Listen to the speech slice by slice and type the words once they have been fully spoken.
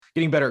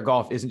getting better at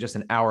golf isn't just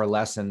an hour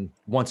lesson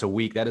once a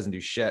week. That doesn't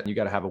do shit. You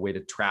got to have a way to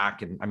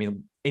track. And I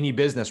mean, any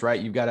business, right?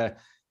 You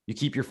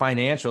keep your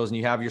financials and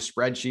you have your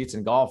spreadsheets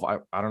in golf. I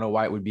don't know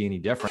why it would be any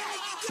different.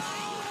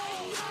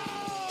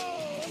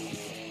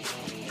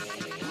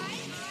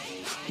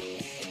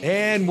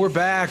 And we're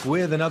back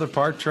with another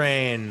Park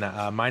Train.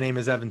 My name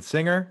is Evan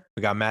Singer.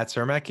 We got Matt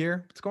Cermak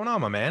here. What's going on,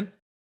 my man?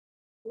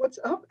 What's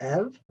up,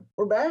 Ev?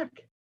 We're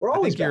back. We're I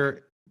always think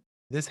back.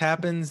 this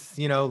happens,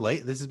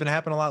 late. This has been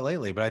happening a lot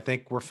lately, but I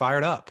think we're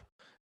fired up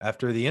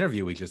after the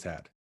interview we just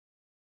had.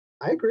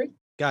 I agree.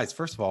 Guys,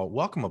 first of all,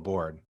 welcome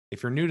aboard.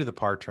 If you're new to the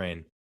Park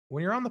Train,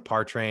 when you're on the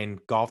Park Train,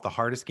 golf, the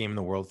hardest game in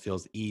the world,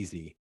 feels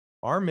easy.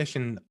 Our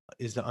mission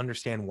is to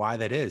understand why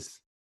that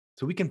is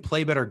so we can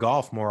play better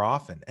golf more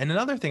often. And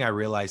another thing I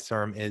realized,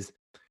 Serm, is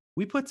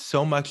we put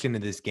so much into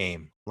this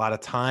game, a lot of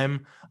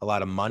time, a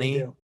lot of We money,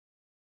 do.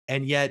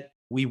 and yet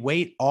we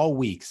wait all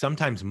week,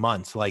 sometimes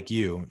months like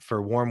you,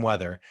 for warm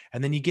weather.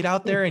 And then you get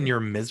out there and you're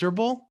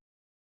miserable.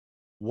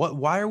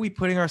 Why are we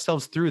putting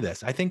ourselves through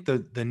this? I think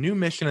the new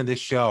mission of this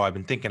show, I've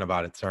been thinking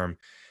about it, Serm,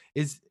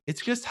 is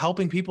it's just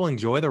helping people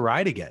enjoy the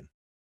ride again,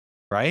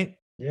 right?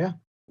 Yeah.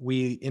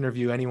 We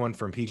interview anyone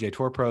from PGA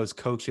Tour pros,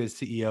 coaches,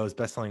 CEOs,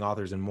 best-selling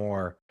authors, and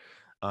more,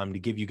 to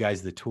give you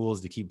guys the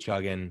tools to keep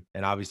chugging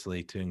and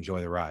obviously to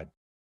enjoy the ride.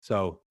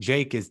 So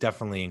Jake is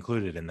definitely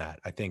included in that.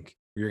 I think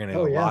you're going to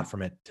get Oh, a yeah. lot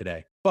from it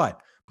today.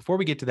 But before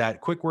we get to that,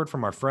 quick word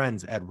from our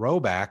friends at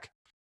Rhoback.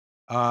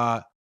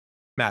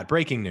 Matt,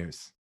 breaking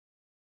news.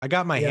 I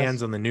got my Yes.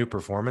 hands on the new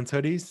performance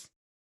hoodies.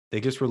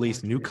 They just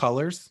released new Okay.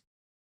 colors.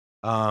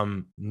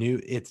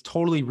 It's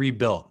totally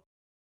rebuilt.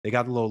 They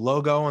got the little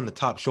logo on the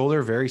top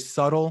shoulder, very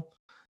subtle.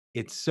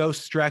 It's so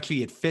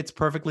stretchy. It fits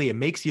perfectly. It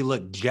makes you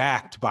look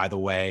jacked, by the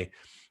way.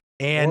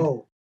 And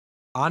Whoa.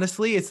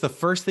 honestly, it's the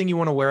first thing you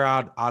want to wear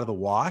out of the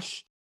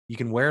wash. You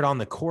can wear it on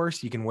the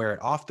course. You can wear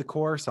it off the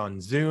course on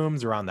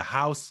Zooms around the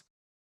house.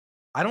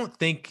 I don't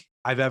think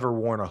I've ever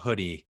worn a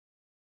hoodie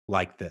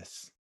like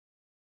this.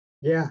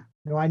 Yeah.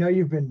 No, I know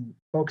you've been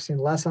focusing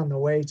less on the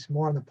weights,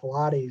 more on the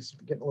Pilates,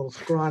 getting a little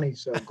scrawny.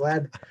 So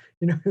glad,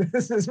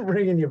 this is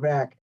bringing you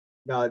back.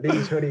 No,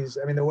 these hoodies,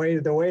 I mean, the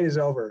wait is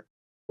over,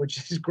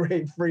 which is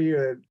great for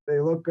you. They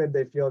look good.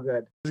 They feel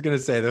good. I was going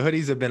to say the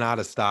hoodies have been out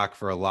of stock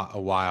for a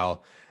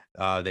while.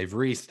 They've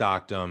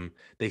restocked them.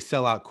 They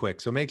sell out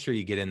quick. So make sure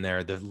you get in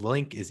there. The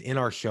link is in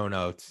our show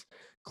notes.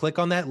 Click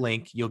on that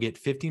link. You'll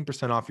get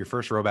 15% off your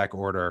first Rhoback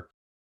order.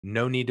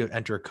 No need to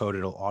enter a code.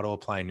 It'll auto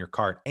apply in your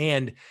cart.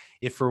 And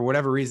if for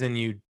whatever reason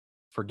you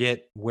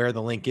forget where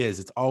the link is,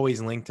 it's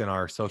always linked in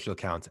our social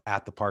accounts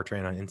at the Park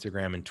Train on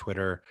Instagram and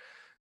Twitter,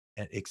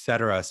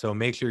 etc. So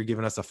make sure you're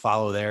giving us a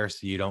follow there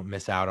so you don't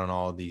miss out on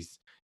all of these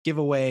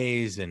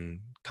giveaways and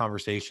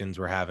conversations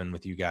we're having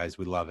with you guys.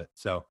 We love it.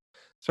 So,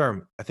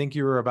 sir, I think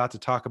you were about to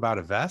talk about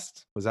a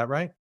vest. Was that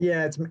right?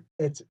 Yeah,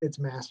 it's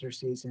Master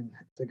season.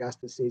 It's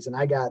Augusta season.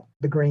 I got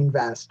the green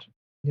vest,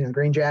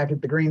 green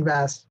jacket, the green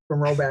vest from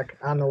Rhoback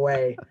on the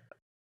way.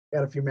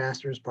 Got a few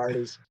Masters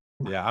parties.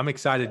 Yeah, I'm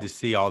excited to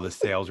see all the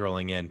sales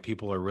rolling in.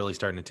 People are really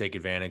starting to take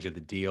advantage of the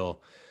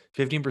deal.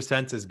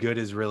 15% is as good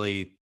as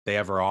really they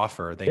ever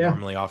offer. They Yeah.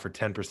 normally offer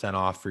 10%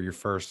 off for your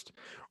first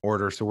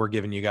order. So we're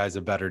giving you guys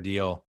a better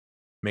deal.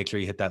 Make sure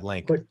you hit that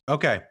link.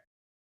 Okay.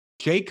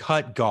 Jake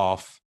Hutt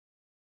Golf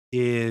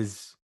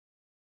is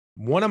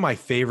one of my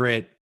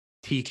favorite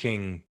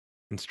teaching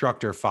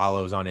instructor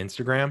follows on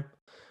Instagram.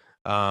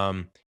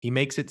 He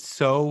makes it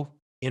so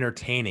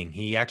entertaining.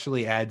 He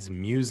actually adds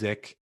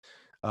music.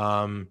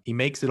 He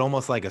makes it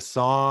almost like a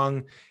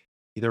song.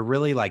 They're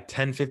really like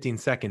 10,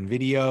 15-second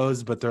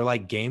videos, but they're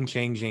like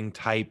game-changing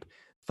type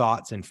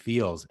thoughts and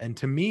feels. And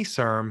to me,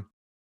 Serm,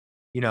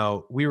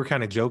 we were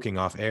kind of joking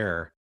off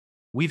air.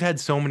 We've had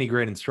so many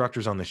great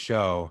instructors on the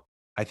show.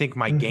 I think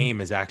my game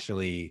has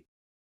actually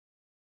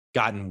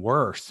gotten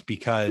worse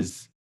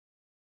because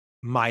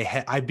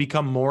I've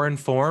become more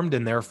informed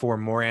and therefore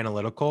more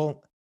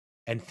analytical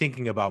and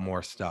thinking about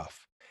more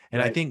stuff.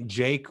 And I Right. think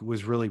Jake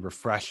was really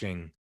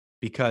refreshing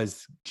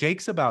because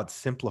Jake's about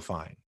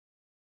simplifying.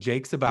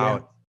 Jake's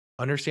about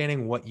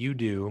understanding what you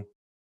do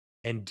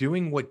and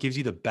doing what gives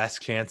you the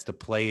best chance to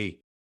play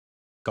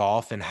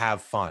golf and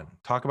have fun.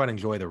 Talk about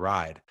enjoy the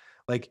ride.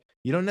 Like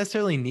you don't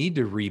necessarily need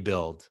to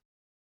rebuild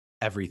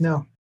everything.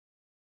 No.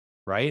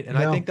 Right. And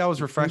I think that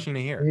was refreshing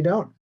to hear. You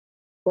don't.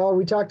 Well,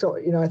 we talked to,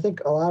 I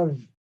think a lot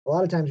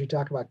of times we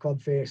talk about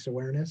club face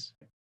awareness.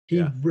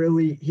 He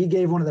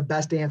gave one of the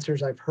best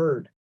answers I've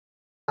heard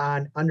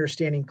on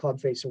understanding club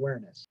face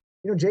awareness.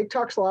 Jake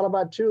talks a lot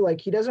about too, like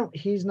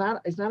he's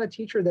not a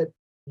teacher that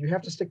you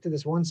have to stick to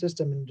this one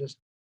system and just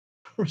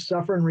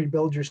suffer and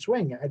rebuild your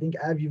swing. I think,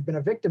 Ev, you've been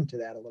a victim to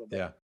that a little bit.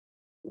 Yeah.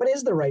 What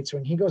is the right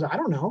swing? He goes, I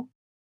don't know.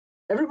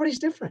 Everybody's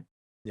different,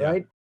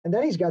 right? And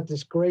then he's got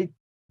this great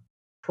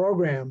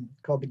program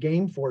called the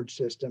Game Forge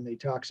system that he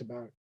talks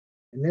about.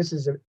 And this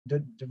is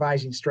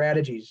devising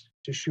strategies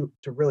to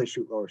really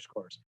shoot lower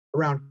scores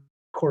around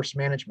course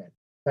management,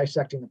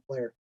 dissecting the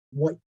player.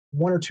 What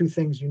one or two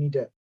things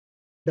that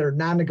are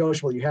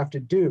non-negotiable you have to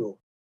do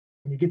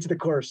when you get to the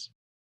course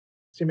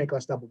so you make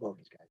less double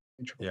bogeys, guys.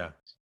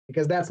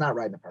 because that's not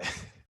riding the park.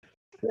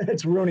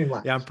 It's ruining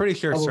lives. Yeah, I'm pretty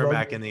sure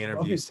Cermak in the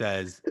interview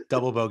says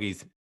double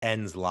bogeys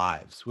ends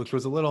lives, which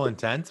was a little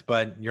intense,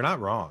 but you're not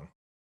wrong.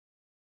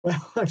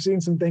 Well, I've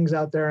seen some things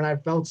out there and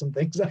I've felt some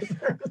things out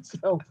there.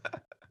 So,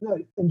 no,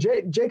 and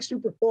Jake's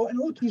super cool. And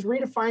look, he's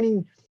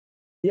redefining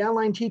the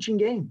online teaching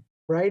game,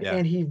 right? Yeah.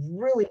 And he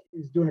really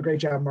is doing a great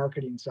job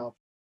marketing himself.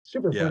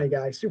 Super funny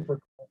guy, super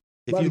cool.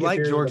 If you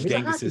like George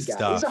Genghis'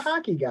 stuff, he's a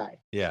hockey guy.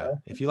 Yeah. So.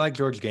 If you like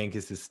George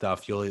Genghis'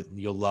 stuff,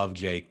 you'll love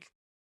Jake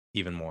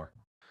even more.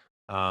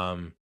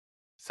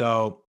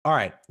 So, all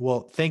right.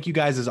 Well, thank you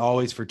guys as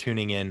always for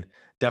tuning in.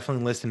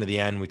 Definitely listen to the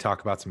end. We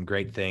talk about some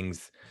great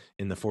things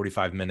in the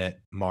 45-minute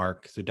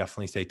mark. So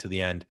definitely stay to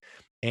the end.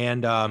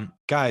 And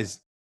guys,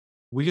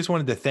 we just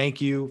wanted to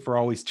thank you for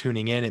always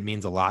tuning in. It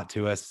means a lot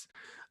to us.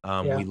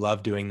 We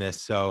love doing this.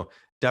 So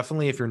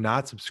definitely, if you're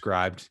not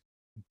subscribed,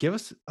 give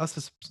us a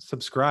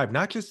subscribe,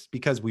 not just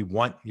because we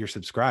want your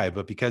subscribe,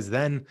 but because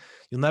then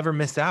you'll never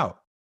miss out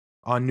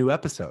on new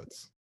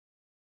episodes.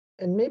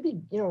 And maybe,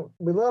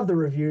 we love the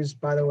reviews,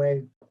 by the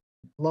way.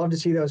 Love to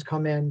see those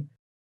come in.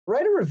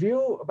 Write a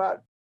review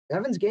about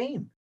Evan's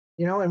game,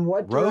 and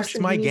what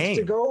direction he needs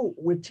to go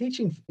with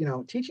teaching,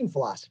 teaching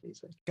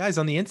philosophies. Guys,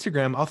 on the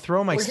Instagram, I'll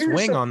throw my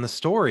swing on the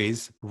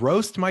stories,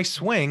 roast my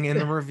swing in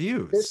the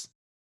reviews.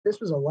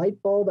 This was a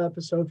light bulb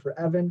episode for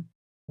Evan.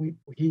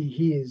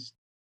 He's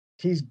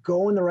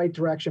going the right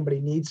direction, but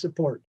he needs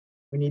support.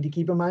 We need to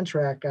keep him on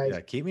track, guys.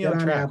 Yeah, keep me on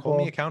track. Hold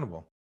me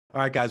accountable.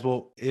 All right, guys.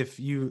 Well, if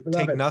you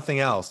take nothing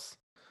else,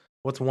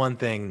 what's one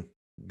thing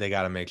they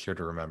got to make sure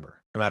to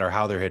remember, no matter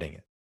how they're hitting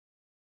it?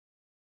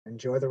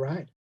 Enjoy the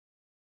ride.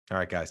 All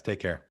right, guys. Take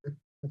care.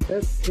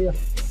 That's it. See ya.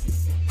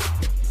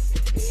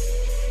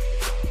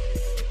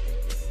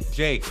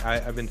 Jake,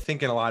 I've been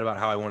thinking a lot about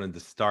how I wanted to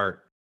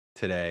start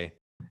today,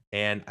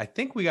 and I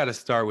think we got to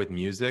start with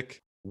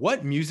music.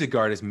 What music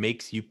artist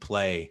makes you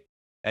play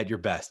at your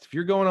best? If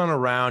you're going on a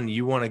round,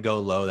 you want to go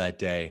low that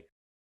day,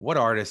 what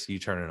artist are you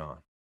turning on?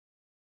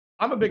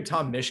 I'm a big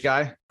Tom Misch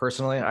guy,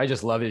 personally. I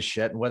just love his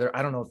shit. And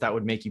I don't know if that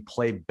would make you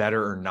play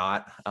better or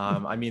not.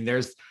 I mean,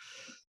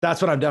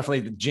 that's what I'm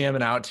definitely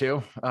jamming out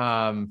to.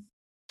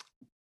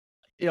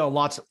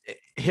 Lots of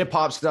hip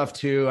hop stuff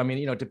too. I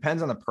mean, it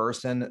depends on the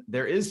person.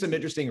 There is some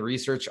interesting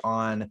research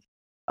on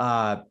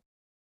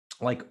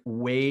like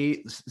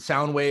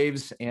sound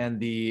waves and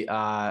the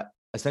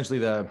essentially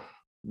this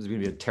is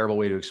going to be a terrible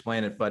way to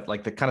explain it, but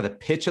like the kind of the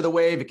pitch of the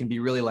wave, it can be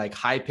really like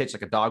high pitch,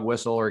 like a dog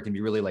whistle, or it can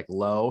be really like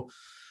low,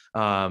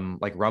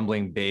 like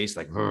rumbling bass,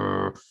 like,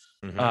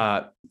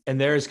 and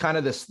there's kind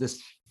of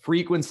this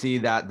frequency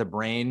that the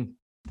brain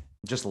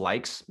just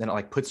likes, and it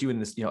like puts you in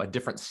this, a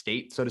different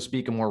state, so to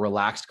speak, a more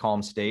relaxed,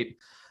 calm state.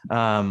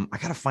 I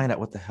got to find out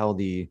what the hell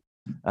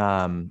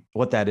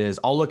what that is.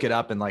 I'll look it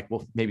up and like,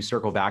 we'll maybe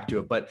circle back to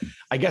it, but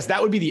I guess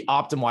that would be the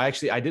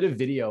optimal. I did a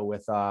video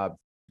with,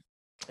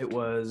 it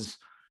was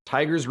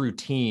Tiger's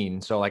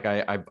Routine. So like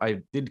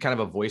I did kind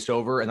of a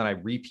voiceover, and then I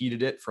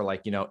repeated it for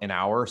like, an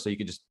hour. So you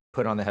could just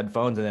put on the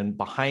headphones, and then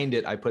behind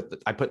it, I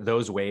put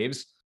those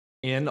waves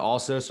in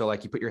also. So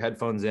like you put your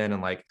headphones in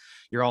and like,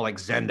 you're all like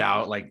zenned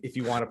out. Like if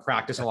you want to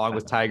practice along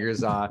with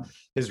Tiger's,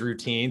 his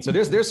routine. So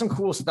there's some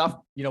cool stuff,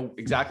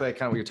 exactly like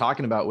kind of what you're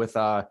talking about with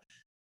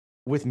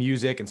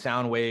music and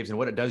sound waves and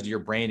what it does to your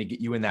brain to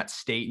get you in that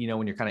state,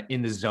 when you're kind of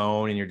in the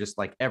zone and you're just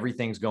like,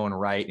 everything's going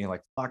right. And you're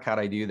like, fuck, how'd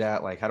I do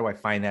that? Like, how do I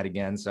find that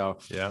again? So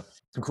yeah,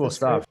 some cool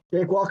stuff.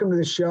 Jake, welcome to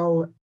the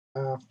show.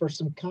 For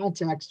some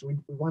context, we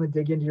want to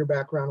dig into your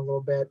background a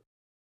little bit.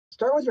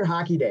 Start with your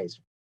hockey days.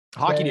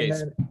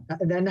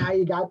 And then how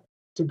you got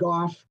to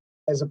golf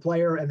as a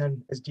player and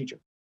then as a teacher.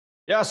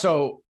 Yeah.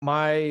 So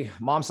my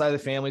mom's side of the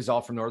family is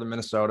all from northern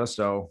Minnesota.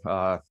 So,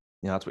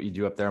 that's what you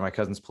do up there. My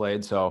cousins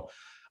played. So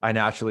I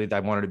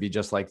wanted to be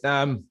just like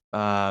them.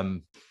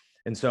 And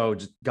so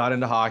just got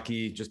into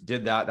hockey, just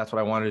did that. That's what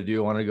I wanted to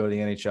do. I wanted to go to the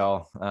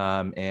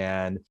NHL.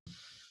 And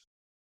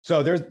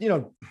so there's,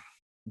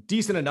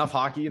 decent enough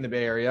hockey in the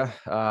Bay Area.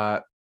 If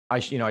I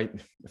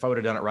would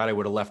have done it right, I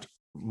would have left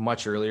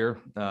much earlier.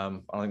 I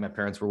don't think my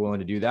parents were willing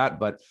to do that,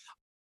 but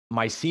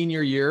my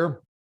senior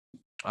year,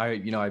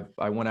 I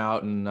went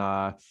out and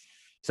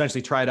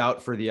essentially tried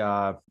out for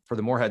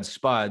the Moorhead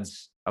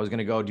Spuds. I was going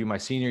to go do my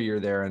senior year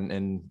there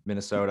in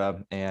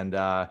Minnesota, and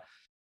had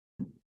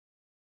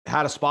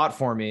a spot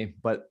for me,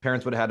 but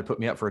parents would have had to put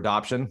me up for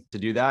adoption to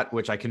do that,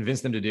 which I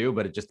convinced them to do,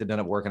 but it just didn't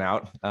end up working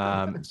out.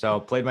 So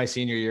played my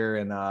senior year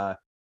in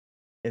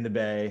the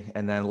Bay,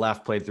 and then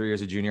played 3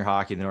 years of junior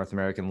hockey in the North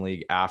American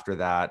League after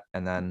that,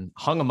 and then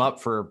hung them up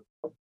for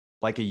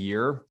like a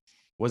year.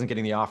 Wasn't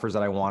getting the offers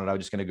that I wanted. I was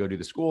just going to go do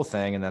the school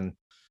thing. And then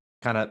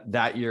kind of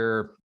that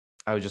year,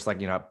 I was just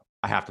like,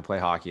 I have to play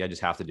hockey. I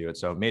just have to do it.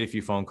 So made a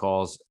few phone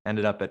calls,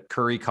 ended up at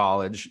Curry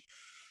College,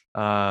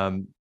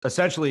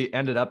 essentially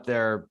ended up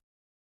there.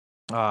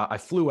 I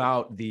flew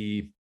out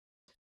I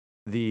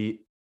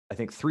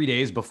think 3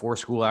 days before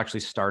school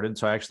actually started.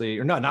 So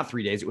not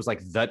 3 days. It was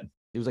like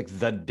it was like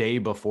the day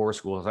before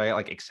school. So I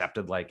like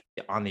accepted like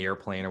on the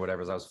airplane or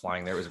whatever as I was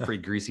flying there. It was a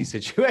pretty greasy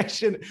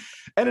situation.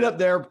 Ended up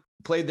there,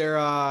 played there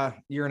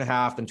year and a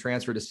half, then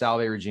transferred to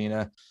Salve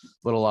Regina,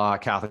 little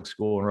Catholic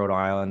school in Rhode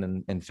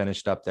Island, and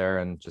finished up there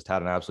and just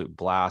had an absolute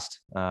blast.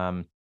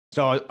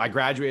 So I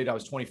graduated, I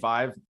was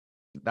 25.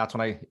 That's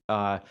when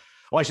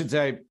I should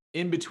say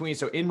in between.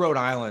 So in Rhode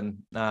Island,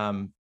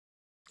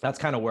 that's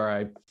kind of where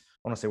I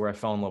want to say where I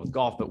fell in love with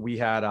golf, but we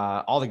had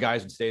all the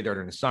guys would stay there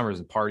during the summers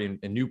and party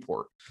in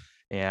Newport.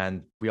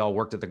 And we all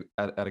worked at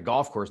a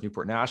golf course,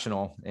 Newport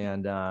National.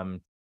 And,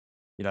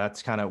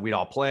 that's kind of, we'd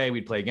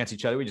play against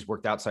each other. We just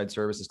worked outside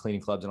services,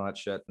 cleaning clubs and all that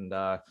shit. And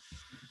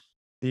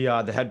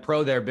the head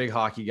pro there, big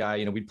hockey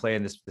guy, we'd play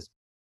in this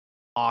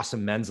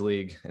awesome men's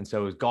league. And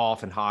so it was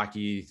golf and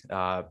hockey,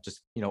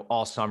 just,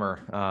 all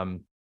summer.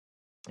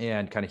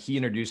 And kind of he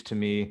introduced to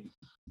me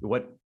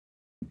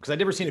because I'd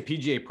never seen a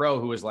PGA pro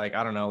who was like,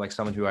 I don't know, like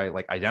someone who I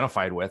like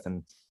identified with.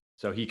 And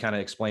so he kind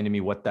of explained to me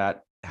what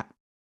that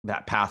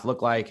path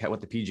looked like,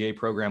 what the PGA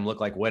program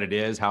looked like, what it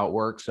is, how it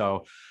works.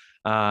 So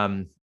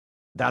I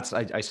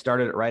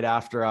started it right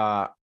after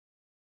I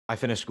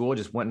finished school,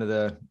 just went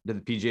into the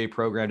PGA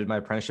program, did my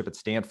apprenticeship at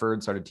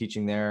Stanford, started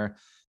teaching there.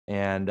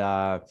 And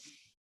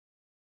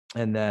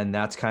then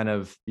that's kind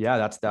of,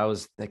 that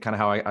was kind of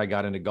how I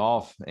got into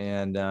golf,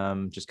 and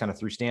just kind of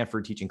through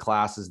Stanford, teaching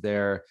classes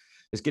there,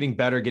 just getting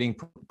better,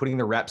 putting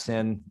the reps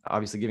in,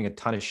 obviously giving a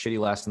ton of shitty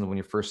lessons when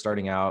you're first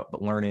starting out,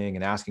 but learning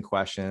and asking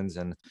questions.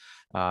 And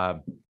that's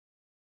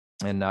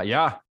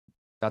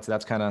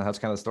kind of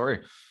the story.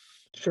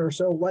 Sure.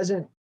 So it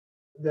wasn't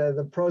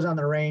the pros on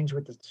the range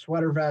with the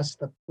sweater vest,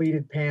 the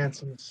pleated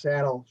pants, and the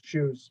saddle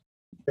shoes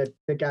that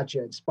got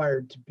you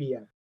inspired to be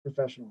a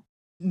professional?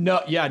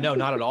 No,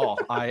 not at all.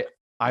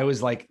 I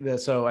was like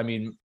this. So, I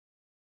mean,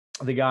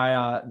 the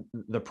guy,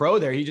 the pro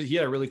there, he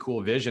had a really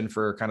cool vision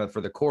for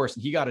the course.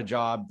 And he got a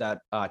job,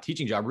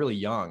 teaching job, really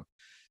young.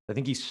 I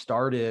think he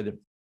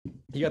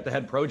got the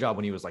head pro job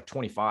when he was like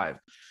 25,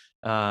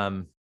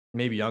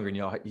 maybe younger. And,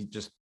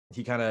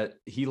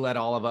 he let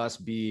all of us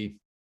be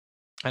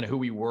kind of who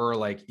we were.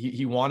 Like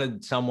he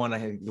wanted someone, I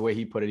think the way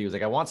he put it, he was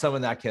like, I want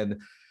someone that can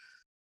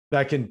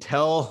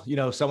tell,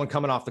 someone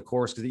coming off the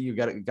course, because you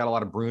got a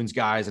lot of Bruins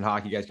guys and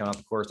hockey guys coming off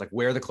the course, like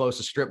where the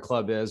closest strip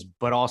club is,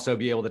 but also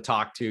be able to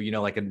talk to,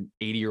 like an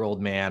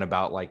 80-year-old man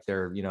about like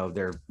their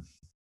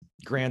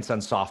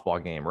grandson's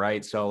softball game.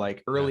 Right. So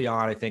like early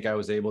on, I think I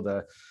was able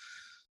to,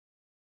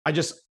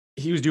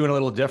 he was doing a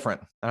little different.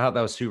 I thought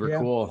that was super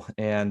cool.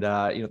 And,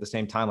 at the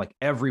same time, like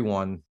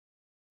everyone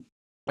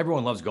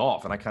loves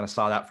golf. And I kind of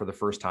saw that for the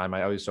first time.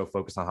 I was so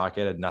focused on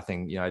hockey. I had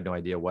nothing, I had no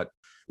idea what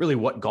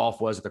golf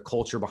was, the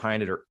culture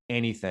behind it or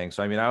anything.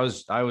 So, I mean, I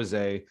was I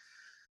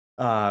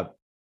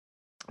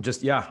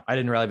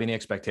didn't really have any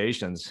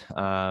expectations.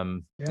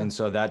 And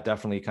so that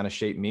definitely kind of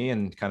shaped me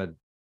and kind of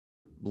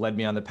led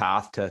me on the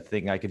path to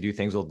thinking I could do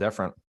things a little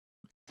different.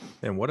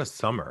 And what a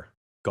summer,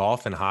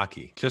 golf and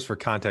hockey. Just for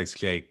context,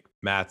 Jake,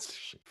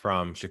 Matt's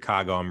from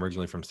Chicago. I'm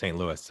originally from St.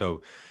 Louis.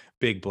 So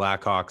big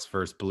Blackhawks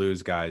versus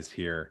Blues guys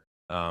here.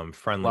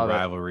 Friendly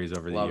rivalries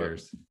over the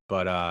years.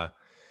 But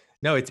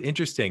no, it's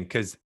interesting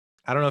because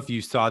I don't know if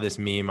you saw this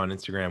meme on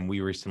Instagram.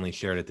 We recently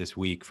shared it this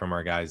week from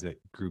our guys at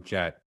Group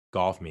Chat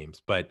Golf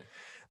Memes. But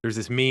there's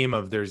this meme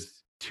of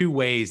there's 2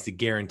 ways to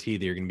guarantee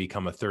that you're going to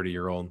become a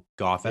 30-year-old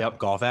golf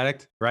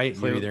addict, right?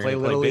 You're either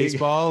going to play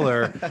baseball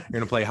or you're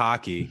going to play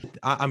hockey.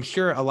 I'm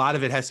sure a lot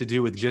of it has to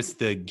do with just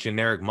the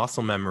generic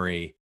muscle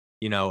memory,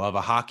 of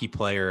a hockey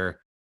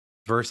player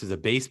versus a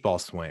baseball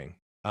swing.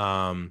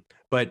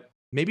 But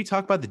maybe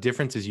talk about the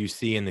differences you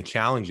see in the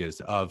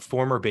challenges of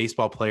former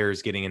baseball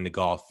players getting into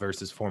golf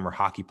versus former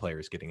hockey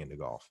players getting into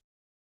golf.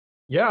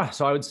 Yeah.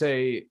 So I would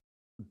say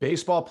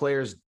baseball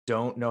players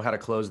don't know how to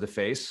close the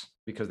face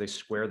because they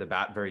square the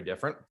bat very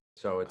different.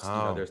 So it's,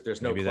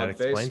 there's no maybe club that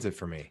face. Explains it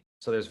for me.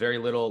 So there's very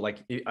little,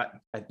 like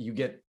you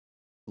get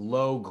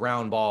low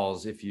ground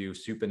balls if you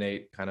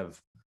supinate kind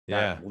of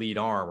that lead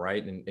arm,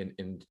 right?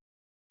 And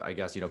I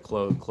guess,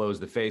 close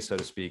the face, so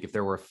to speak. If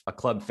there were a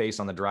club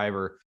face on the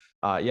driver,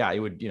 it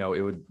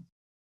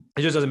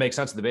just doesn't make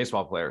sense to the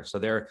baseball player. So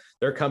they're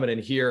coming in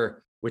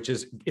here,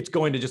 it's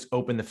going to just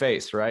open the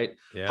face, right?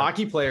 Yeah.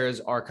 Hockey players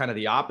are kind of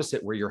the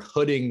opposite, where you're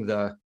hooding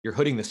the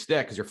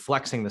stick because you're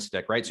flexing the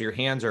stick, right? So your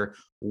hands are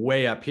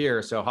way up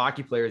here. So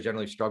hockey players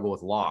generally struggle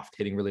with loft,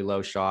 hitting really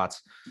low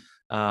shots.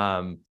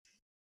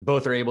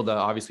 Both are able to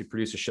obviously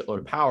produce a shitload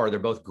of power. They're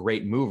both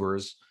great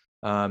movers.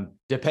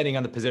 Depending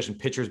on the position,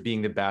 pitchers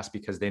being the best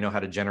because they know how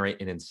to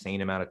generate an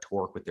insane amount of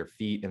torque with their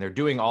feet. And they're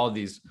doing all of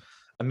these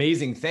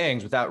amazing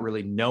things without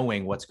really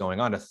knowing what's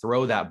going on. To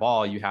throw that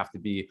ball, you have to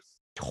be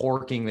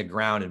torquing the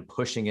ground and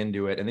pushing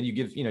into it. And then you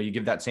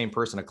give that same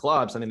person a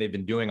club, something they've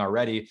been doing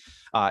already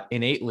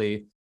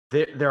innately.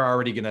 They're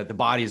already the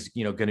body's,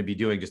 going to be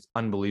doing just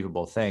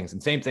unbelievable things.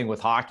 And same thing with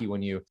hockey.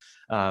 When you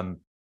go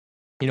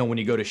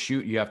to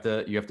shoot, you have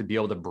to be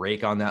able to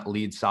break on that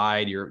lead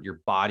side. Your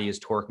body is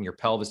torquing, your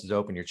pelvis is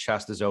open, your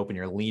chest is open,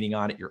 you're leaning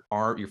on it, your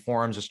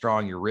forearms are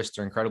strong, your wrists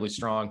are incredibly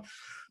strong.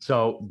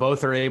 So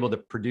both are able to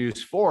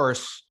produce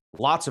force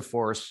lots of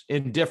force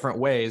in different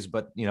ways,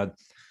 but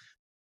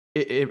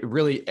it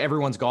really,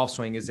 everyone's golf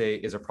swing is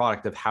a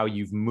product of how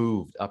you've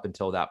moved up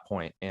until that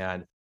point.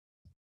 And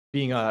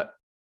being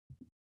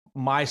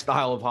my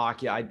style of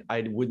hockey, I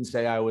wouldn't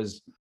say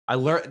I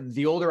learned,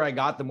 the older I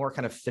got, the more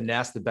kind of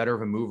finesse, the better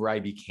of a mover I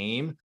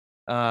became.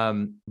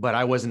 But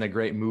I wasn't a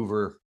great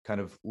mover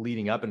kind of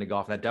leading up into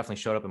golf. And that definitely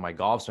showed up in my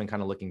golf swing,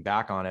 kind of looking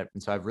back on it.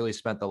 And so I've really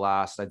spent the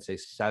last, I'd say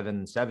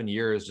 7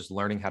 years just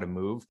learning how to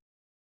move,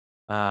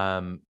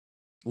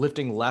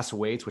 lifting less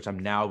weights, which I'm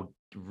now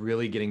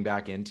really getting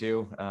back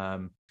into,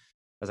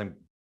 as I'm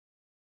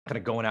kind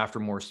of going after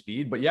more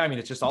speed. But yeah, I mean,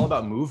 it's just all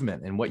about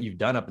movement and what you've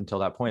done up until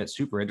that point. It's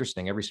super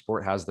interesting. Every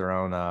sport has their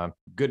own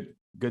good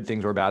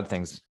things or bad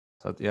things.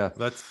 So yeah,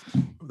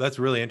 that's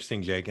really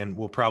interesting, Jake. And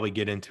we'll probably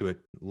get into it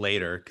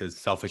later, because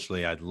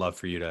selfishly, I'd love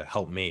for you to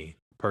help me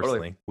personally.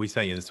 Totally. We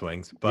sent you the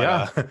swings,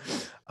 but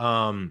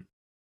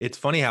it's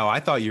funny how I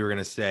thought you were going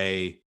to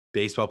say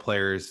baseball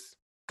players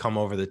come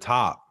over the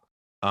top.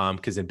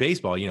 Because in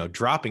baseball,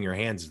 dropping your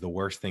hands is the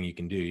worst thing you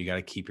can do. You got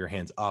to keep your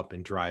hands up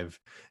and drive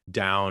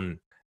down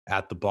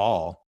at the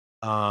ball.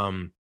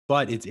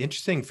 But it's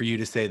interesting for you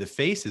to say the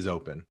face is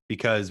open,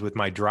 because with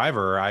my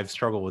driver, I've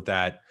struggled with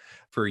that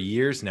for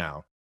years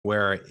now,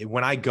 where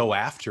when I go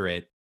after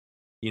it,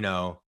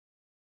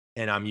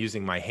 and I'm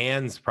using my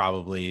hands,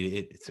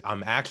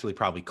 I'm actually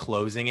probably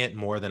closing it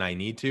more than I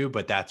need to,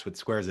 but that's what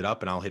squares it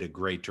up, and I'll hit a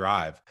great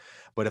drive.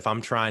 But if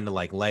I'm trying to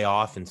like lay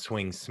off and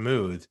swing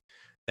smooth,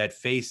 that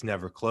face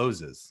never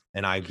closes.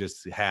 And I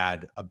just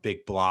had a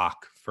big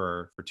block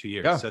for 2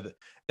 years. Yeah. So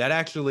that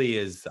actually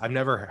is, I've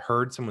never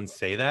heard someone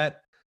say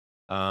that.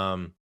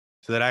 So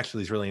that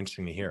actually is really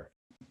interesting to hear.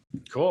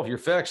 Cool. You're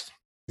fixed.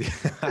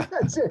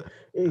 That's it.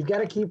 You got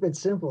to keep it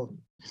simple.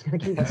 You got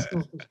to keep it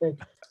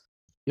simple.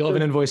 You'll have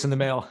an invoice in the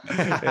mail.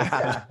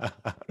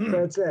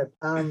 That's it.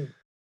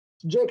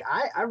 Jake,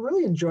 I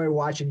really enjoy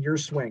watching your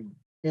swing.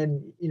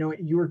 And,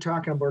 we're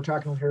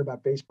talking here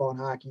about baseball and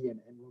hockey and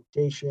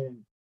rotation and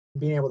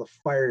being able to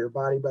fire your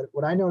body. But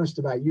what I noticed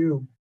about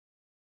you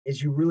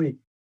is you really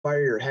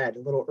fire your head,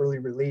 a little early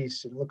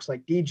release. It looks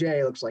like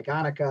DJ, looks like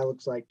Annika,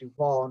 looks like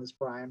Duval in his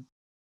prime.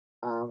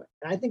 And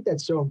I think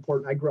that's so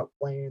important. I grew up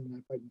playing and I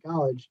played in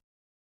college.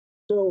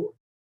 So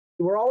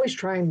we're always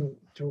trying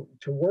to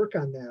work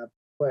on that.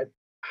 But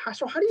how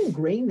do you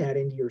ingrain that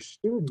into your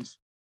students?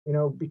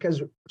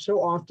 Because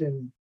so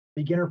often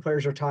beginner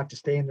players are taught to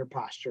stay in their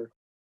posture,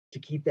 to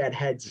keep that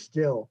head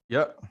still.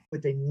 Yep.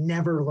 But they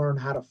never learn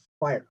how to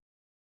fire.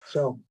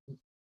 So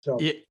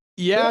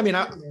yeah. I mean,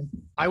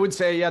 I would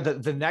say,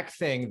 the neck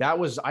thing,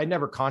 I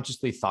never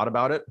consciously thought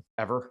about it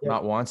ever,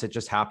 not once. It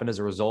just happened as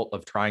a result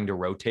of trying to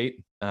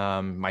rotate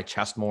my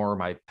chest more,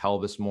 my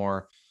pelvis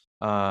more.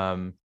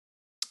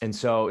 And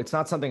so it's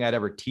not something I'd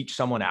ever teach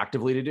someone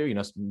actively to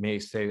do, may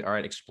say, all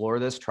right, explore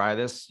this, try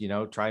this,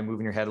 try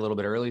moving your head a little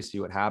bit early,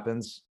 see what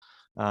happens.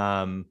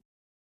 I'm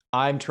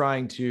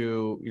trying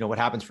to, what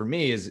happens for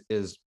me is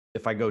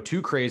if I go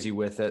too crazy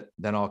with it,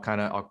 then I'll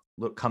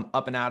come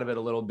up and out of it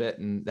a little bit,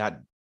 and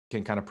that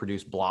can kind of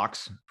produce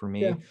blocks for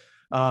me.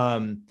 Yeah.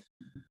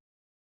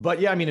 But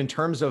yeah, I mean, in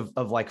terms of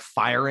like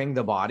firing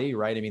the body,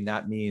 right? I mean,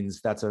 that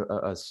means that's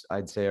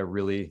I'd say a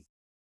really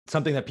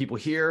something that people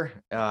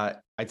hear.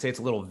 I'd say it's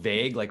a little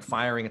vague, like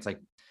firing. It's like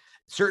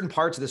certain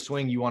parts of the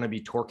swing, you want to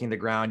be torquing the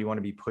ground, you want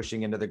to be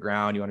pushing into the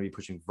ground, you want to be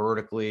pushing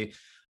vertically.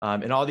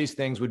 And all these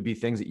things would be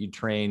things that you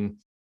train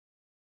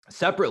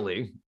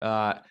separately.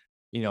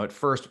 At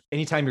first,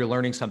 anytime you're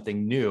learning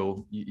something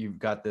new, you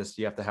have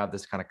to have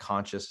this kind of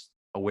conscious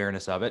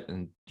awareness of it,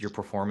 and your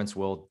performance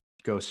will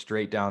go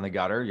straight down the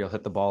gutter. You'll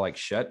hit the ball like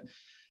shit.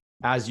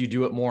 As you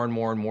do it more and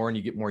more and more, and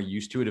you get more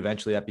used to it,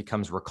 eventually that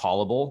becomes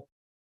recallable.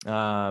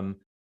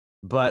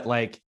 But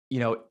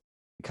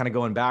kind of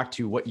going back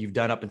to what you've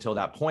done up until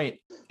that point,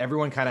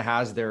 everyone kind of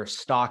has their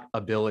stock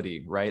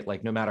ability, right?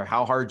 Like no matter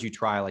how hard you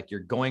try, like you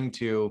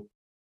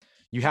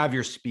have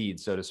your speed,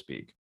 so to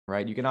speak.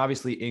 Right. You can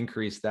obviously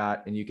increase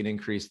that and you can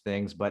increase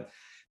things, but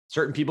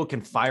certain people can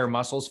fire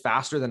muscles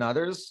faster than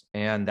others.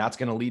 And that's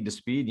going to lead to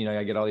speed.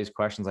 I get all these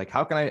questions like,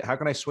 how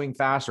can I swing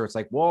faster? It's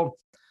like, well,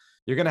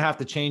 you're going to have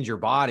to change your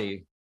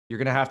body. You're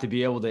going to have to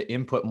be able to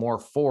input more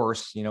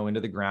force, into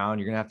the ground.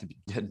 You're going to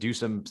have to do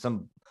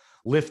some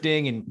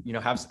lifting and,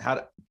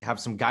 have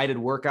some guided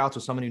workouts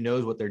with someone who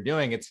knows what they're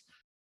doing. It's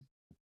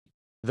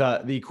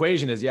the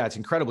equation is, it's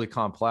incredibly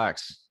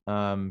complex.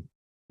 When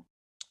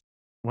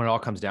it all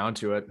comes down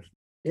to it.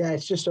 Yeah,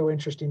 it's just so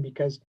interesting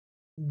because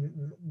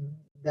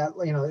that,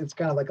 it's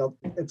kind of like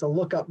it's a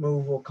lookup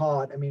move, we'll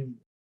call it. I mean,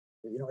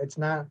 it's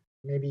not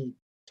maybe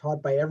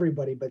taught by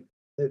everybody, but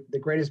the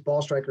greatest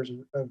ball strikers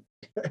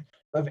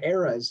of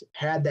eras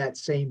had that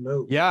same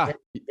move. Yeah.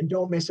 And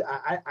don't miss it.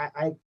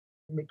 I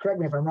correct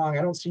me if I'm wrong.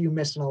 I don't see you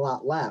missing a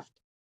lot left,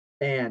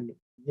 and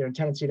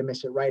tendency to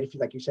miss it right. If you,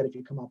 like you said, if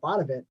you come up out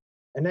of it,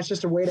 and that's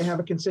just a way to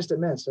have a consistent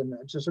miss. And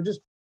just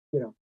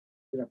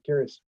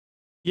curious.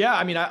 Yeah.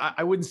 I mean,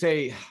 I wouldn't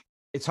say,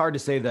 it's hard to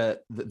say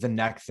that the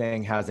neck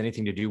thing has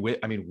anything to do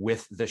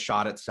with the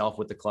shot itself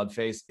with the club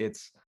face.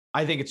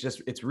 I think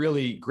it's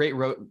really great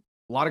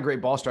a lot of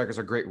great ball strikers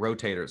are great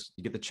rotators.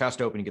 You get the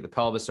chest open, you get the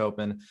pelvis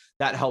open.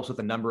 That helps with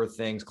a number of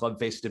things, club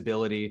face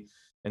stability.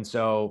 And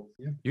so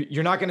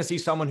you're not going to see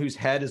someone whose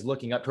head is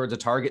looking up towards a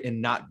target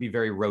and not be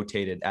very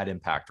rotated at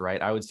impact,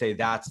 right? I would say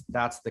that's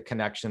the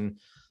connection.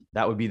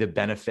 That would be the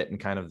benefit and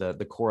kind of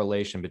the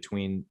correlation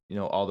between,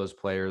 all those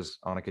players,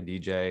 Annika,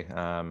 DJ.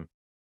 And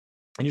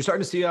you're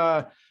starting to see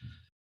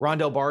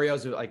Rondell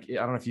Barrios, like, I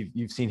don't know if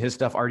you've seen his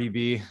stuff,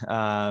 RDB.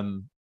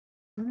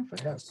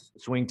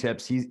 Swing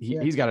tips.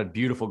 He's got a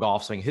beautiful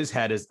golf swing. His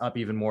head is up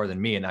even more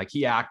than me. And like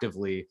he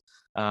actively,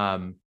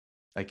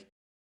 like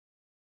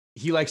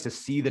he likes to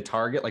see the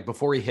target, like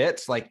before he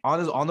hits, like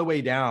on the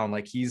way down,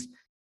 like he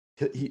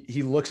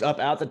looks up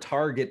at the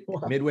target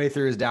midway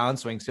through his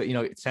downswing. So,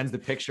 it sends the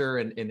picture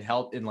and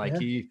help, and like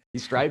he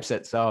stripes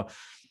it. So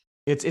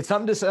it's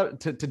something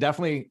to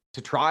definitely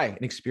to try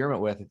and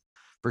experiment with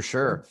for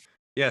sure.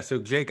 Yeah. So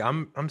Jake,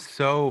 I'm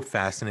so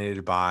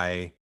fascinated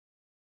by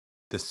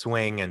the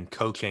swing and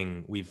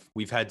coaching.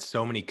 We've had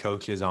so many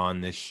coaches on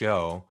this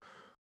show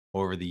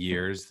over the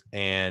years,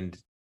 and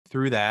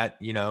through that,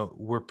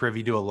 we're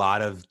privy to a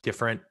lot of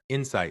different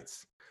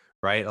insights,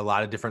 right? A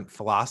lot of different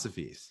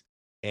philosophies.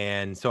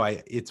 And so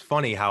it's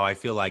funny how I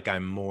feel like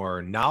I'm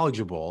more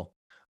knowledgeable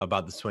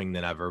about the swing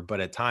than ever, but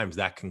at times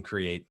that can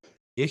create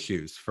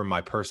issues for my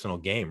personal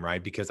game,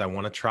 right? Because I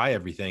want to try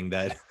everything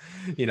that,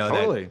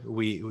 totally.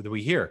 that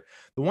we hear.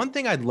 The one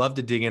thing I'd love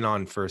to dig in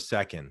on for a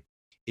second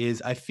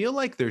is I feel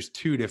like there's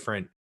two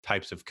different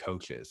types of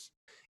coaches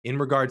in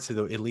regards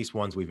to at least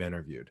ones we've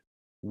interviewed.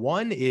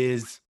 One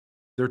is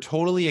they're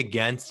totally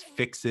against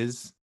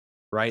fixes,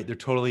 right? They're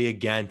totally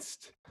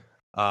against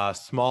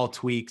small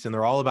tweaks, and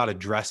they're all about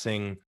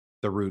addressing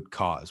the root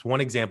cause.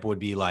 One example would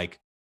be like,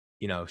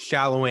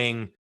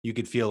 shallowing. You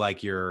could feel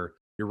like your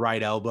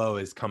right elbow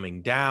is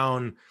coming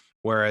down,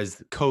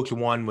 whereas coach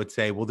one would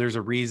say, well, there's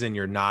a reason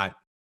you're not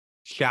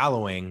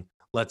shallowing.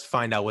 Let's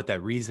find out what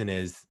that reason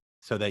is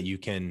so that you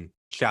can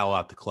shallow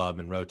out the club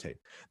and rotate.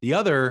 The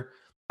other,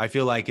 I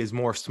feel like, is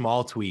more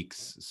small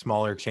tweaks,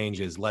 smaller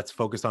changes. Let's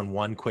focus on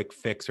one quick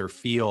fix or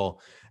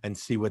feel and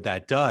see what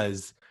that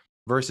does.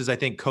 Versus, I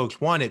think coach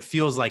one, it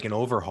feels like an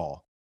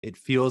overhaul. It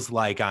feels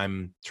like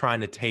I'm trying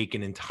to take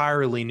an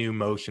entirely new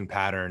motion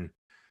pattern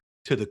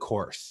to the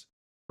course,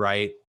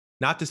 right?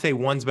 Not to say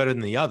one's better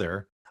than the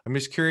other. I'm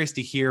just curious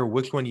to hear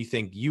which one you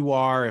think you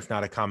are, if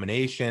not a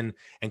combination,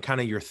 and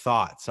kind of your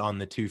thoughts on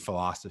the two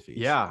philosophies.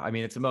 Yeah. I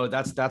mean, that's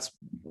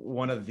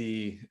one of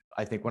the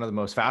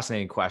most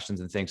fascinating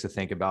questions and things to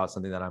think about,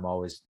 something that I'm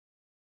always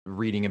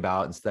reading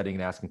about and studying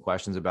and asking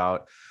questions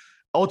about.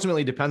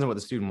 Ultimately, depends on what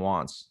the student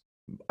wants.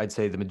 I'd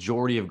say the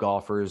majority of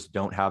golfers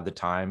don't have the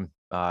time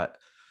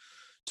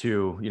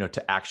to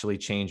actually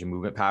change a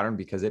movement pattern,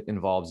 because it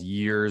involves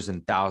years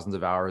and thousands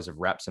of hours of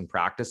reps and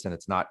practice. And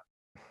it's not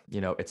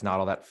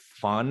all that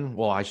fun.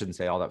 Well, I shouldn't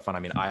say all that fun.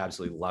 I mean, I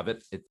absolutely love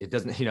it. It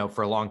doesn't,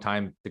 for a long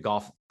time, the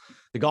golf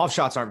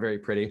shots aren't very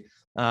pretty.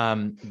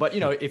 But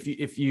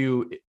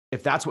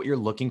if that's what you're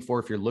looking for,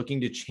 if you're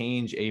looking to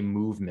change a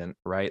movement,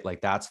 right?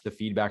 Like that's the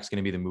feedback's going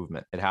to be the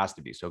movement. It has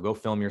to be. So go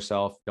film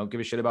yourself. Don't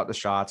give a shit about the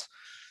shots.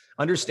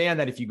 Understand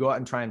that if you go out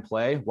and try and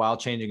play while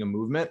changing a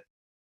movement,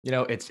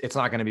 it's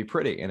not going to be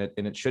pretty, and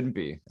it shouldn't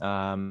be.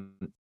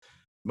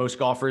 Most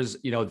golfers,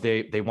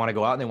 they want to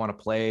go out and they want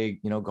to play,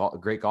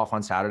 great golf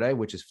on Saturday,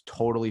 which is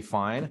totally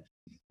fine.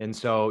 And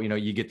so,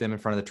 you get them in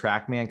front of the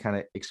TrackMan, kind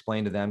of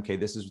explain to them, okay,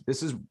 this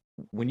is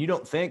when you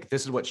don't think,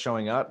 this is what's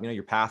showing up.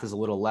 Your path is a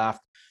little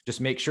left.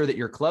 Just make sure that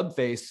your club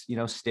face,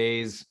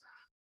 stays,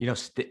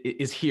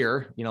 is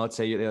here. Let's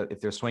say if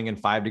they're swinging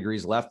 5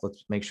 degrees left,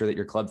 let's make sure that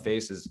your club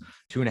face is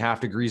 2.5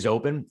 degrees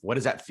open. What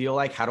does that feel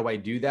like? How do I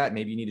do that?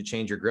 Maybe you need to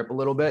change your grip a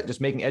little bit.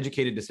 Just making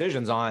educated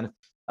decisions on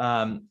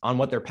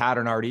what their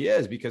pattern already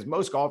is, because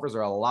most golfers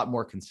are a lot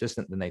more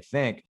consistent than they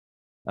think.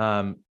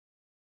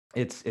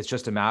 It's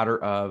just a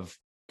matter of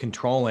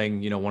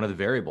controlling, one of the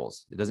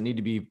variables. It doesn't need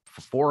to be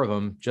 4 of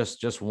them,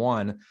 just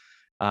one.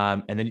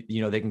 And then,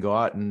 they can go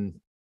out and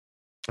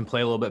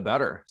play a little bit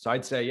better. So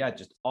I'd say, it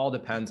just all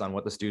depends on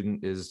what the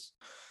student is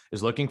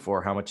looking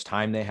for, how much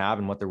time they have,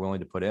 and what they're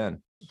willing to put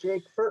in.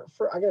 Jake,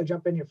 I got to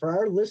jump in here. For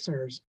our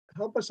listeners,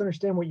 help us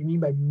understand what you mean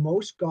by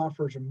most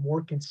golfers are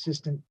more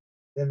consistent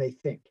than they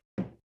think.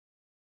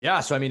 Yeah.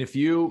 So, I mean, if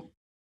you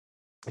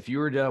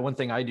were to, one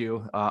thing I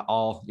do,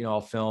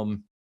 I'll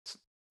film,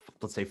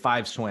 let's say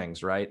 5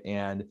 swings, right?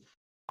 And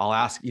I'll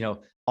ask,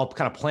 I'll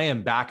kind of play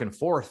them back and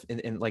forth.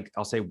 And like,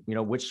 I'll say,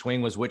 which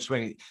swing was which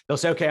swing. They'll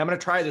say, okay, I'm going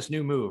to try this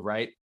new move.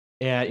 Right.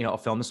 And, I'll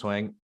film the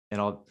swing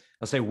and I'll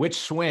say, which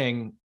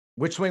swing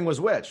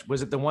was which?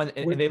 Was it the one?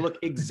 And they look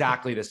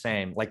exactly the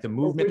same. Like the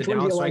movement, which the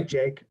downswing. Do you like,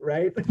 Jake,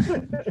 right?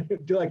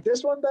 Do you like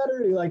this one better?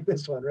 Or do you like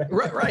this one?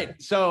 Right.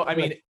 Right. So, I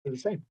mean, the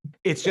same.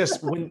 It's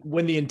just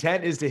when the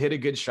intent is to hit a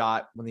good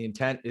shot, when the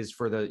intent is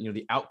for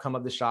the outcome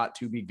of the shot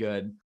to be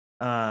good,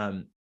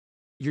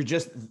 you're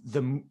just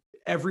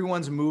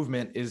everyone's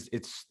movement is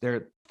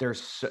they're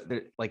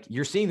like,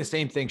 you're seeing the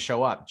same thing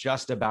show up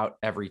just about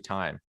every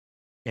time.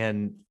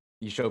 And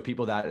you show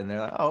people that and they're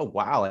like, oh,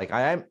 wow. Like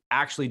I am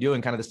actually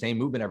doing kind of the same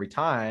movement every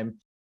time.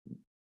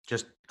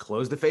 just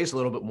close the face a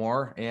little bit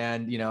more,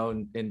 and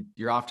and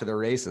you're off to the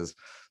races.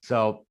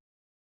 So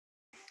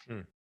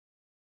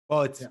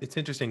well, it's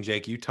interesting,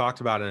 Jake. You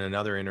talked about in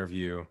another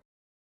interview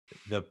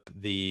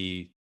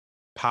the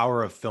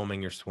power of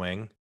filming your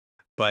swing,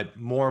 but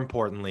more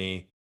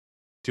importantly,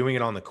 doing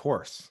it on the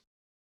course,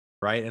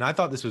 right? And I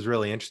thought this was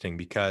really interesting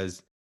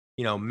because,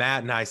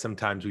 Matt and I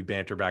sometimes we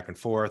banter back and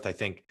forth. I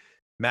think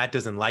Matt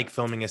doesn't like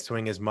filming his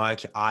swing as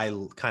much. I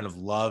kind of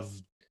love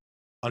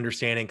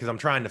understanding because I'm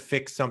trying to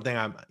fix something.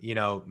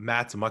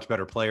 Matt's a much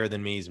better player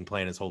than me. He's been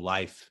playing his whole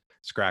life,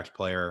 scratch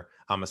player.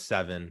 I'm a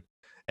 7.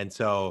 And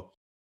so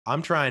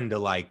I'm trying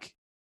to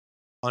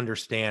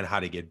understand how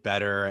to get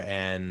better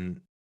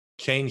and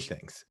change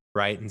things.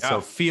 Right. And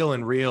so feel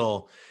and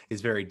real is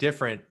very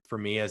different for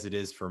me as it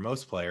is for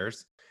most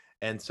players.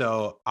 And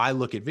so I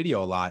look at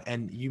video a lot,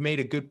 and you made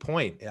a good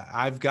point.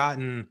 I've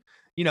gotten,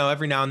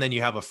 every now and then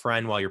you have a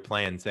friend while you're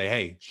playing say,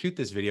 hey, shoot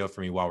this video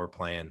for me while we're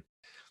playing.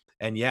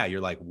 And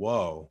you're like,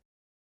 whoa,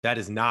 that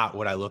is not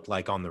what I look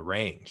like on the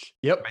range.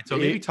 Yep. Right? So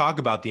maybe talk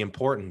about the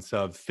importance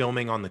of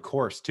filming on the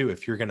course too,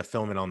 if you're going to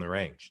film it on the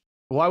range.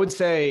 Well, I would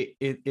say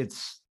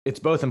it's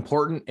both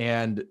important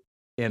and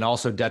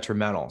also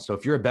detrimental. So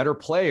if you're a better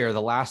player,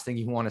 the last thing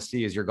you want to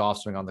see is your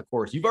golf swing on the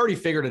course. You've already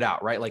figured it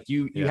out, right? Like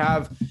you're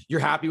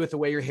happy with the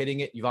way you're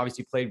hitting it. You've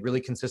obviously played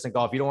really consistent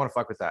golf. You don't want to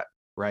fuck with that,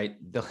 right?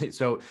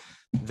 So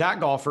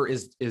that golfer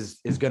is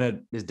not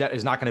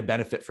going to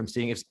benefit from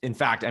seeing. If in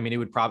fact, I mean, it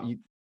would probably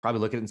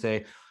look at it and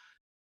say,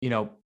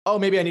 oh,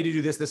 maybe I need to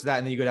do this, that,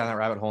 and then you go down that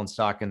rabbit hole and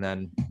suck. And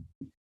then,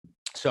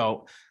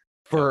 so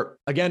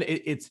again,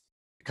 it's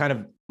kind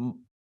of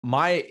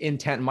my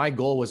intent, my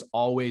goal was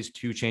always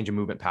to change a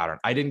movement pattern.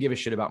 I didn't give a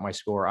shit about my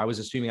score. I was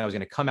assuming I was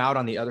going to come out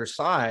on the other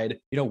side,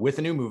 with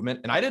a new movement.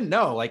 And I didn't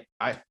know,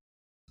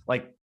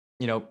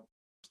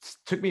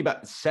 took me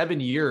about 7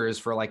 years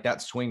for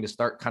that swing to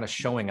start kind of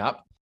showing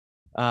up.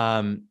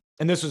 And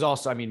this was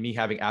also, me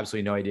having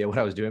absolutely no idea what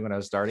I was doing when I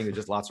was starting. It was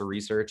just lots of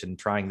research and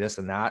trying this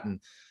and that. And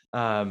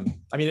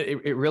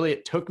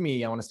it took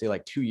me, I want to say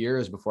 2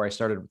 years before I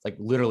started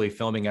literally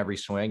filming every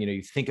swing.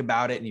 You think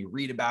about it and you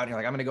read about it and you're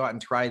like, I'm going to go out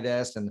and try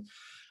this. And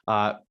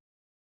it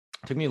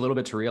took me a little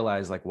bit to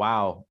realize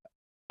wow,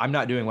 I'm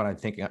not doing what I'm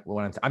thinking.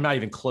 I'm not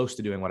even close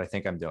to doing what I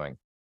think I'm doing.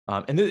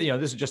 And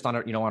this is just on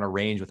a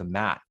range with a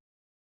mat.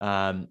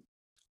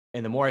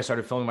 And the more I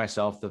started filming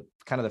myself,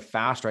 the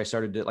faster I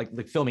started to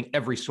like filming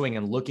every swing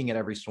and looking at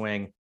every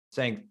swing,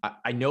 saying,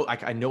 I know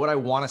what I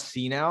want to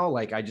see now.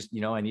 I just,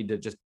 I need to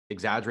just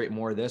exaggerate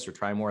more of this or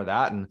try more of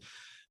that.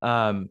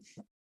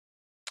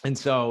 And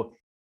so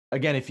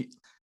again,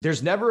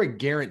 there's never a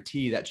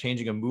guarantee that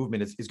changing a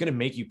movement is going to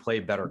make you play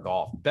better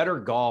golf. Better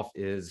golf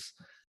is,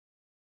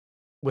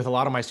 with a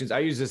lot of my students, I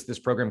use this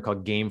program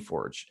called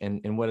GameForge.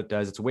 And what it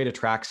does, it's a way to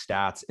track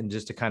stats and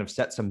just to kind of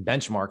set some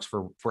benchmarks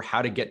for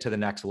how to get to the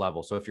next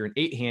level. So if you're an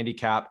 8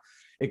 handicap,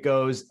 it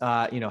goes,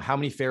 how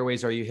many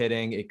fairways are you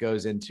hitting? It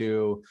goes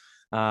into,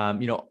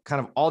 kind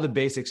of all the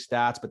basic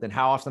stats, but then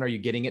how often are you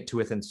getting it to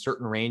within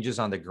certain ranges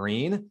on the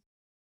green?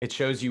 It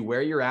shows you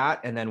where you're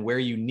at and then where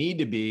you need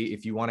to be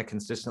if you want to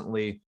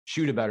consistently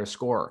shoot a better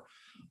score.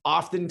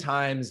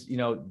 Oftentimes,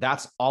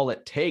 that's all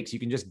it takes. You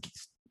can just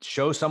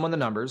show someone the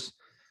numbers.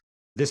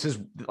 This is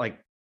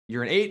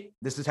you're an 8.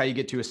 This is how you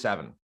get to a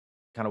 7.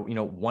 Kind of,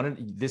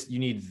 you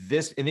need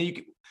this. And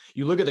then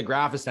you look at the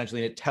graph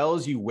essentially, and it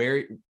tells you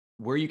where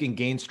you can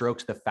gain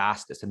strokes the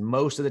fastest. And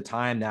most of the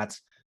time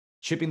that's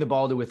chipping the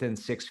ball to within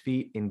 6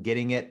 feet and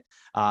getting it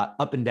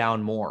up and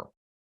down more.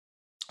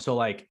 So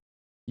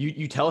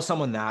you tell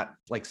someone that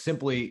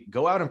simply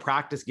go out and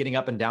practice getting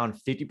up and down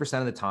 50%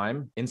 of the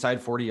time inside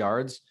 40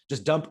 yards,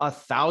 just dump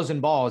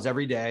 1,000 balls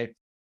every day.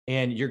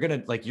 And you're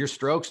going to your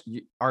strokes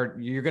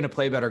you're going to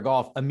play better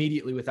golf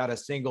immediately without a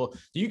single.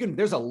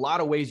 There's a lot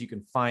of ways you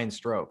can find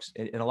strokes.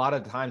 And a lot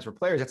of times for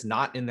players, that's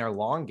not in their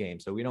long game.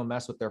 So we don't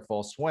mess with their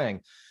full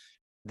swing.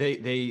 They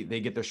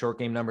get their short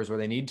game numbers where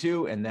they need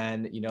to. And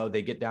then,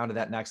 they get down to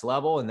that next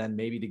level. And then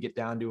maybe to get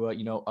down to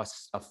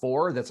a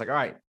 4, that's all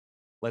right,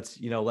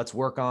 let's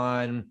work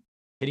on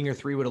hitting your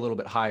 3-wood a little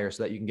bit higher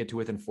so that you can get to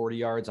within 40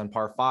 yards on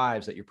par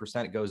 5s, so that your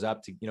percent goes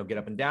up to, get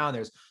up and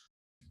down.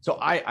 So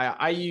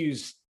I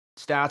use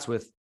stats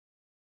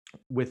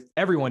with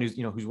everyone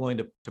who's willing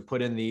to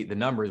put in the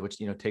numbers, which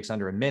takes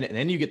under a minute, and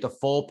then you get the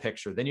full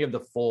picture. Then you have the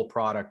full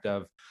product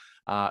of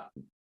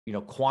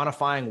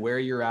quantifying where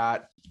you're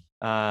at,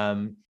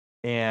 and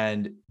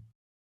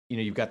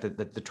you've got the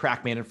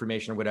TrackMan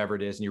information or whatever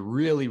it is, and you're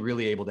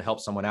really able to help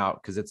someone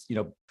out, because it's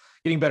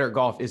getting better at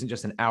golf isn't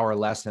just an hour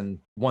lesson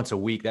once a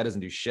week. That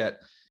doesn't do shit.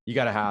 You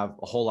got to have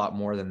a whole lot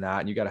more than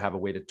that, and you got to have a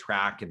way to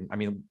track.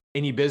 And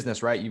any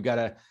business, right?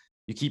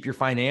 You keep your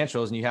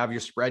financials and you have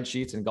your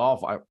spreadsheets in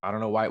golf. I don't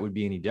know why it would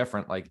be any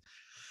different.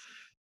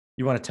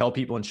 You want to tell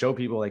people and show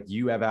people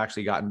you have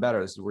actually gotten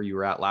better. This is where you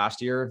were at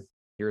last year.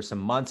 Here are some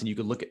months, and you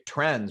could look at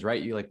trends,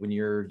 right? You when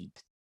you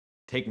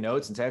take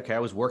notes and say, okay, I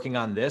was working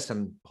on this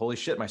and holy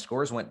shit, my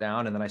scores went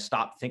down. And then I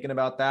stopped thinking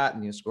about that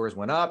and scores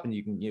went up, and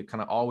you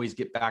kind of always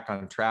get back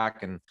on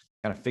track and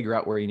kind of figure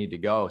out where you need to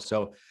go.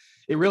 So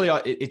it really,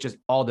 it just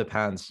all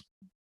depends.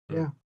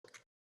 Yeah.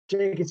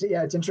 Jake,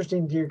 it's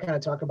interesting to hear kind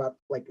of talk about,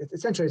 like,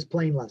 essentially it's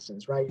playing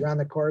lessons, right? You're on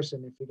the course,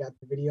 and if you got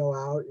the video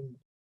out and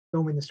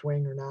filming the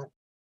swing or not,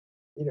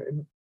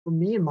 for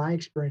me and my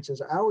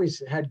experiences, I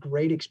always had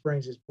great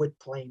experiences with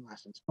playing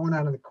lessons, going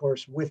out on the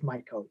course with my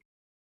coach.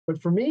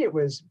 But for me, it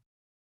was,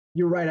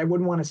 you're right. I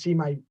wouldn't want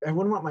my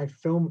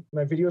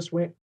video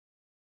swing,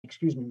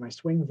 my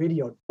swing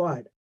video,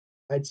 but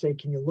I'd say,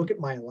 can you look at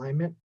my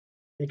alignment?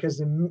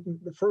 Because in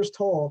the first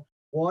hole,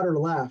 water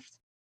left,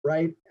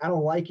 right? I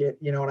don't like it,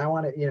 and I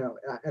want to,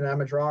 and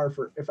I'm a drawer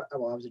I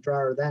was a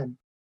drawer then,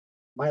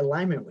 my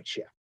alignment would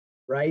shift,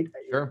 right?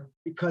 Sure.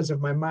 Because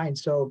of my mind.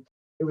 So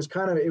it was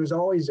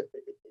always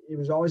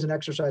an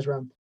exercise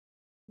around,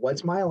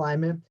 what's my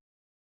alignment?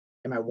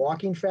 Am I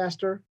walking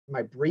faster? Am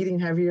I breathing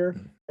heavier?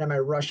 Am I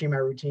rushing my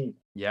routine?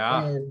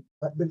 Yeah. And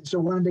so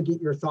wanted to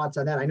get your thoughts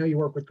on that. I know you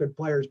work with good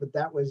players, but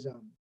that was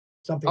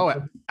something. Oh,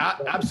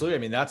 absolutely. I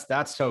mean,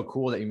 that's so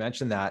cool that you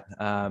mentioned that.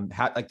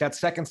 Like that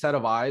second set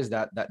of eyes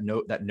that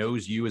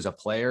knows you as a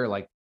player,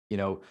 like,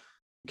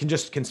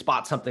 can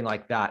spot something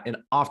like that. And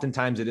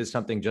oftentimes it is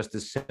something just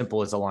as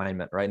simple as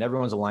alignment, right? And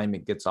everyone's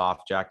alignment gets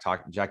off. Jack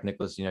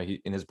Nicklaus, he,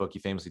 in his book, he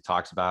famously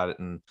talks about it.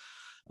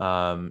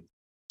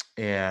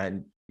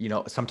 And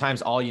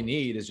sometimes all you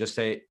need is just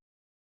say,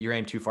 you're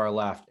aimed too far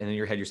left. And in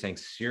your head, you're saying,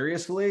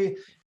 seriously?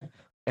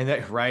 And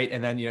then, right.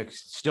 And then,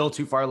 still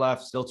too far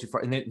left, still too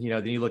far. And then,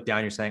 then you look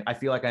down, you're saying, I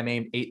feel like I'm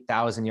aimed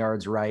 8,000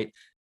 yards right.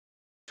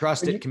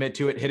 Trust it, commit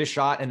to it, hit a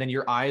shot. And then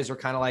your eyes are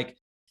kind of like,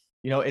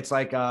 it's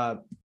like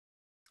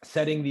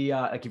setting the,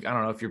 like, I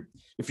don't know,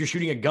 if you're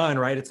shooting a gun,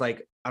 right? It's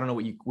like, I don't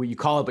know what you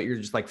call it, but you're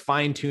just like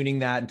fine tuning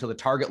that until the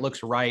target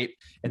looks right.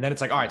 And then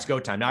it's like, all right, it's go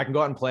time. Now I can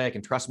go out and play. I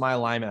can trust my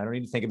alignment. I don't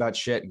need to think about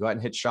shit. Go out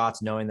and hit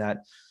shots, knowing that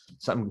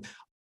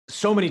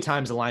so many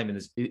times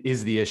alignment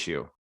is the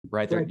issue,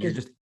 right? There,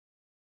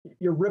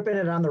 you're ripping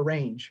it on the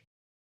range.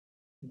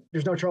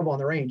 There's no trouble on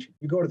the range.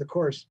 You go to the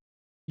course,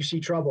 you see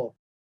trouble.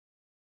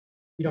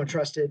 You don't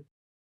trust it.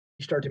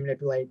 You start to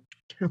manipulate.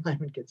 Your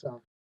alignment gets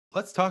off.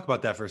 Let's talk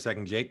about that for a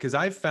second, Jake, because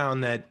I've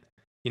found that,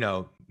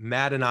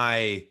 Matt and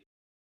I,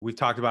 we've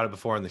talked about it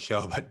before on the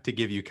show, but to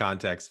give you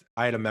context,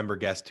 I had a member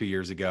guest 2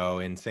 years ago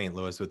in St.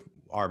 Louis with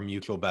our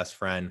mutual best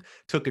friend,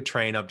 took a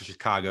train up to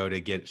Chicago to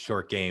get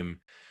short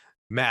game.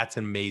 Matt's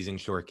an amazing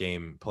short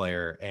game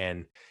player,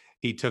 and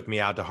he took me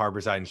out to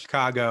Harborside in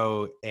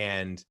Chicago,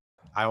 and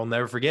I will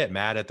never forget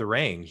Matt at the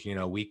range,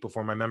 a week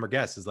before my member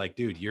guest is like,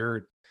 dude,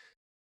 you're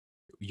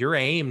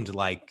aimed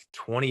like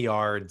 20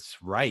 yards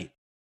right,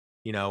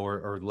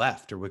 or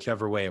left, or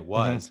whichever way it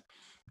was. Mm-hmm.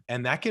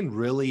 And that can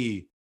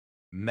really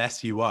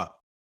mess you up,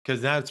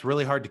 because now it's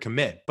really hard to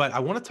commit. But I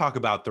want to talk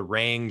about the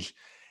range.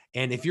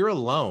 And if you're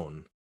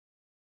alone,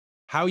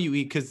 how you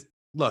eat, because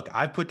look,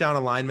 I put down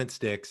alignment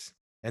sticks,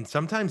 and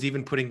sometimes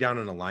even putting down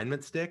an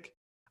alignment stick,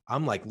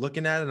 I'm like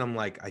looking at it and I'm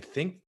like, I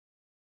think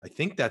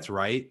that's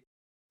right,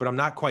 but I'm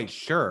not quite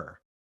sure.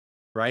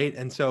 Right.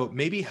 And so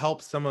maybe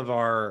help some of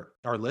our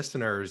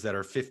listeners that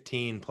are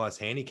 15 plus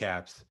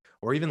handicaps,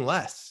 or even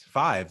less,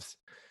 fives,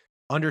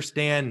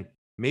 understand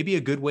maybe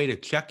a good way to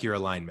check your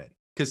alignment.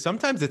 Because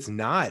sometimes it's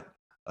not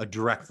a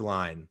direct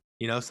line.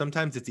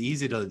 Sometimes it's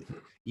easy to,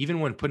 even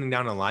when putting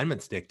down an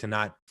alignment stick, to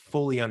not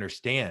fully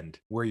understand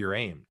where you're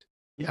aimed.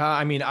 Yeah.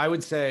 I mean, I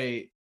would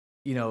say,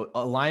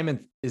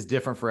 alignment is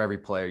different for every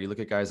player. You look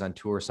at guys on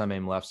tour, some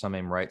aim left, some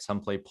aim right, some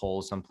play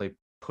pulls, some play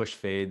push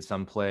fades,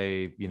 some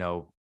play,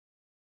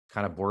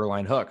 kind of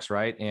borderline hooks.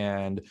 Right.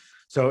 And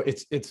so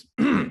it's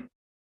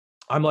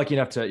I'm lucky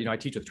enough to, I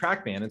teach with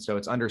TrackMan. And so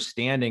it's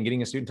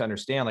getting a student to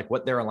understand like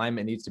what their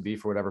alignment needs to be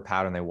for whatever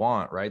pattern they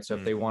want. Right. So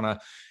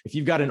if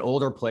you've got an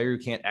older player who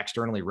can't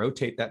externally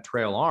rotate that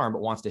trail arm,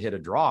 but wants to hit a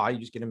draw, you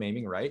just get them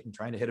aiming right and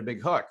trying to hit a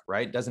big hook.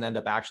 Right. It doesn't end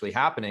up actually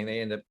happening. They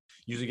end up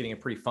usually getting a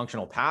pretty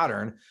functional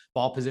pattern.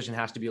 Ball position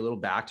has to be a little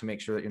back to make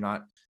sure that you're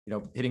not,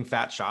 hitting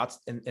fat shots.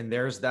 And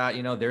there's that,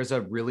 there's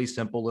a really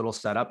simple little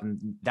setup, and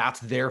that's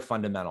their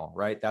fundamental,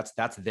 right?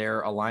 That's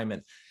their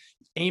alignment.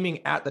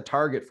 Aiming at the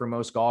target for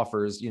most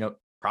golfers,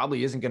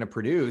 probably isn't going to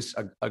produce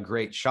a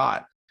great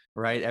shot,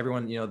 right?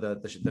 Everyone,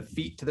 the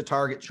feet to the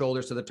target,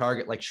 shoulders to the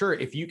target. Like, sure,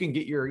 if you can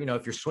get your,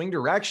 if your swing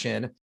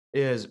direction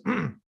is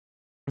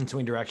in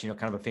swing direction,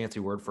 kind of a fancy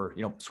word for,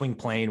 swing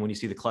plane, when you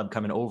see the club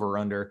coming over or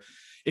under,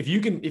 if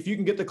you can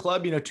get the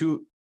club,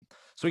 to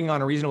swinging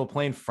on a reasonable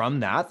plane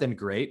from that, then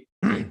great.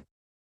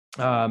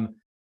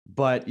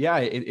 But yeah,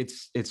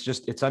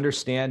 it's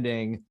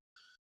understanding.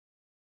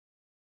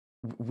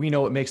 We know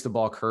what makes the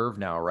ball curve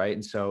now, right?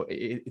 And so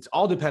it's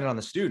all dependent on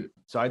the student.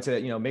 So I'd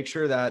say, make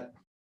sure that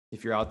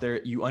if you're out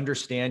there, you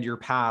understand your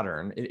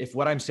pattern. If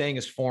what I'm saying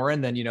is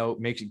foreign, then,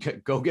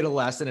 go get a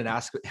lesson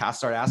and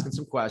start asking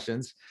some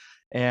questions,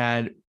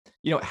 and,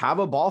 have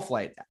a ball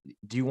flight.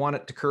 Do you want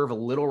it to curve a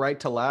little right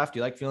to left? Do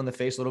you like feeling the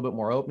face a little bit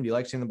more open? Do you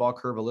like seeing the ball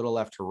curve a little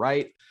left to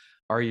right?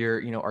 Are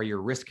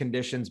your wrist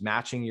conditions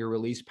matching your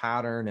release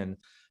pattern?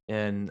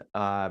 And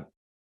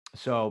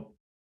so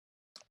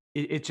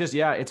it's just,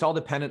 it's all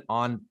dependent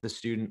on the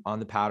student, on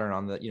the pattern,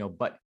 on the,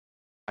 but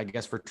I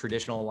guess for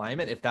traditional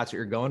alignment, if that's what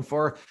you're going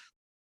for,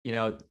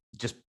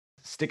 just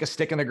stick a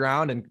stick in the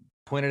ground and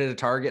pointed at a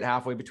target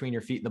halfway between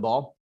your feet and the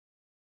ball.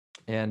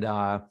 And,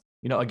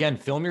 again,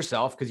 film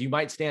yourself because you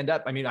might stand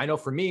up. I mean, I know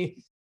for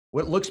me,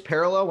 what looks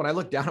parallel when I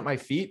look down at my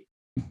feet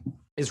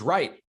is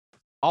right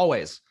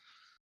always.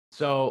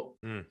 So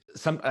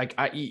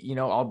I'll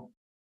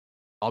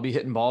be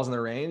hitting balls in the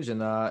range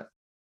and, or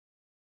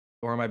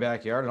in my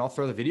backyard, and I'll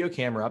throw the video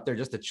camera up there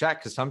just to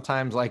check. Cause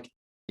sometimes I'll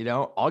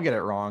get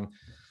it wrong.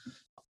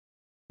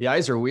 The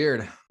eyes are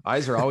weird.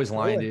 Eyes are always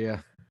lying to you.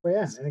 Well,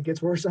 yeah. And it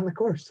gets worse on the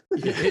course.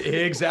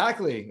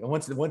 Exactly.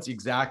 Once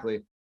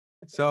exactly.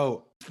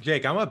 So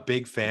Jake, I'm a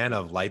big fan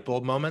of light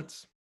bulb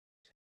moments.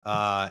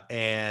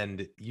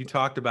 And you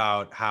talked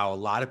about how a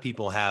lot of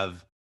people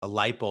have a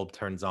light bulb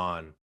turns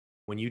on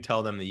when you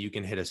tell them that you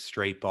can hit a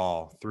straight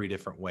ball 3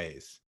 different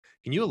ways.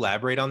 Can you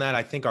elaborate on that?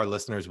 I think our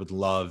listeners would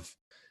love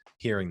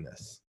hearing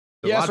this.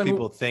 A lot of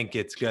people think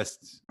it's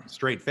just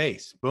straight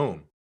face,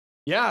 boom.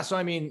 Yeah. So,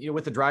 I mean,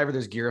 with the driver,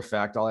 there's gear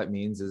effect. All that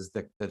means is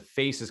that the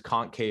face is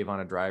concave on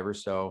a driver.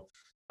 So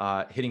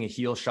hitting a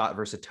heel shot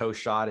versus a toe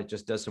shot, it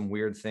just does some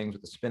weird things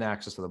with the spin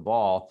axis of the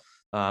ball.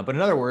 But in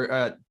other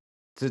words,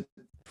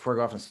 before I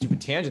go off on a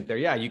stupid tangent there,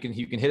 yeah, you can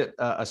hit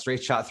a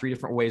straight shot 3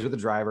 different ways with a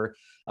driver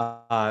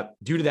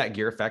due to that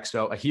gear effect.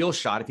 So a heel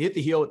shot, if you hit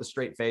the heel with the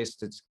straight face,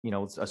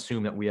 let's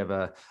assume that we have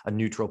a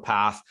neutral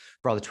path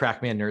for all the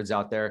TrackMan nerds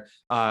out there.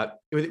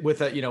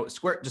 With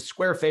a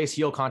square face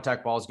heel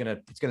contact ball it's gonna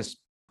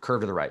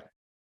curve to the right.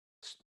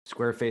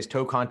 Square face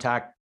toe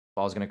contact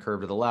ball is gonna curve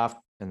to the left,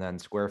 and then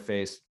square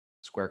face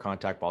square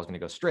contact ball is gonna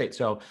go straight.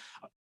 So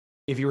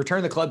if you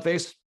return the club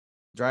face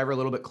driver a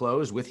little bit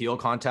closed with heel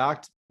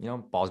contact,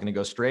 ball's going to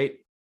go straight,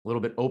 a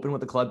little bit open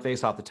with the club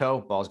face off the toe,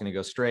 ball's going to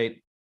go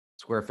straight,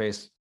 square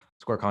face,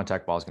 square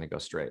contact, ball's going to go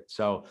straight.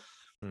 So,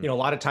 a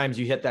lot of times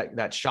you hit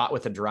that shot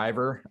with a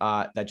driver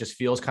that just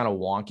feels kind of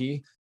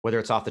wonky, whether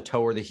it's off the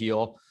toe or the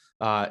heel.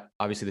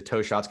 Obviously the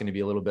toe shot's going to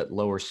be a little bit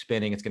lower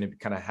spinning. It's going to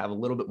kind of have a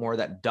little bit more of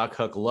that duck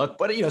hook look,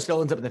 but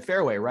still ends up in the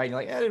fairway, right? You're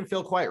like, it didn't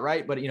feel quite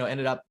right, but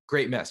ended up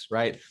great miss,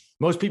 right?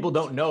 Most people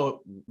don't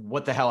know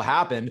what the hell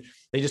happened.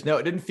 They just know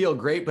it didn't feel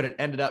great, but it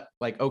ended up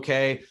like,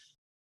 okay,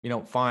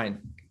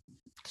 fine.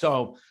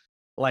 So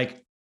I've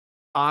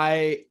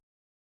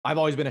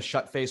always been a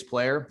shut face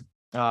player,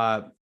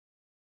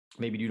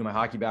 maybe due to my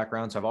hockey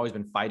background. So I've always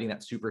been fighting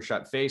that super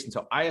shut face. And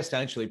so I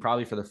essentially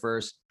probably for the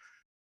first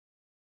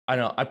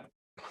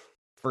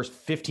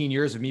 15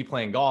 years of me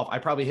playing golf, I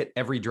probably hit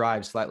every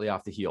drive slightly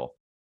off the heel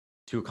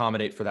to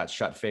accommodate for that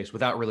shut face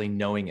without really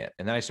knowing it.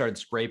 And then I started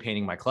spray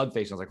painting my club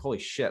face. And I was like, holy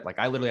shit,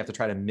 I literally have to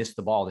try to miss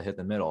the ball to hit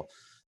the middle.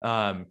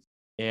 And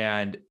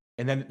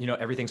then,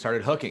 everything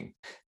started hooking.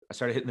 I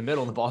started hitting the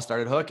middle and the ball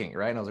started hooking.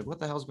 Right. And I was like, what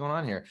the hell's going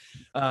on here?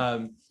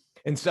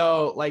 And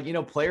so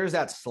players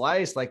that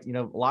slice, a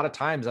lot of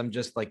times I'm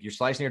just you're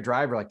slicing your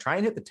driver, try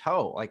and hit the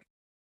toe.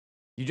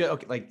 You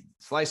just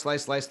slice.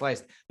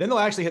 Then they'll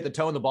actually hit the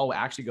toe and the ball will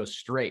actually go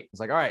straight.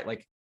 It's all right,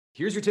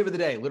 here's your tip of the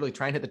day. Literally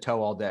try and hit the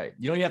toe all day.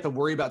 You don't even have to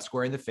worry about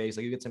squaring the face.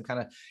 You get some kind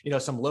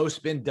of, some low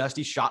spin,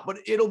 dusty shot, but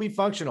it'll be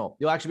functional.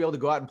 You'll actually be able to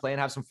go out and play and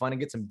have some fun and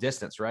get some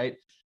distance. Right.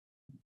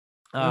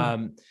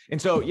 And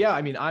so, yeah,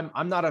 I mean,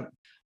 I'm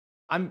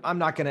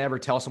not going to ever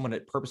tell someone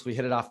to purposely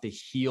hit it off the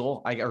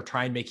heel or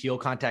try and make heel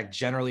contact.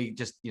 Generally,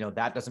 just,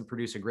 that doesn't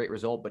produce a great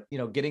result, but,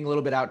 getting a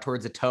little bit out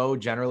towards the toe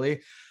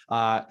generally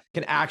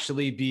can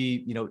actually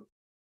be,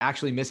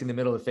 actually missing the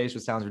middle of the face,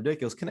 which sounds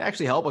ridiculous, can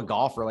actually help a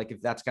golfer.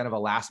 If that's kind of a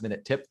last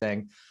minute tip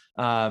thing.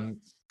 And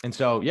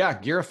so, yeah,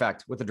 gear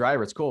effect with the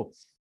driver. It's cool.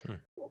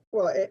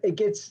 Well,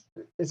 it's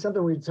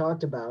something we've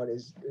talked about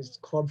is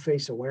club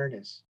face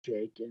awareness,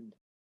 Jake. And,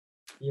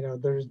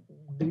 there's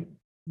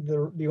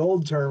the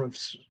old term of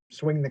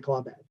swing the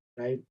club head,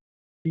 right?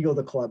 Feel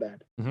the club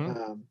head.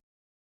 Mm-hmm.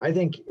 I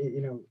think,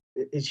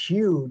 it's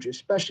huge,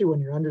 especially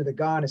when you're under the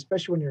gun,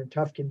 especially when you're in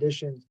tough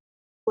conditions.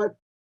 But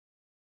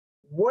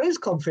what is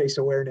club face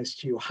awareness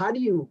to you? How do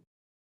you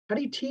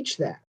teach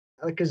that?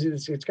 Because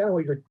it's kind of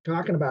what you're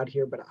talking about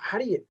here, but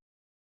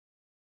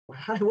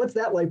what's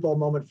that light bulb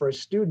moment for a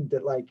student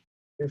that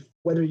if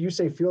whether you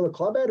say feel the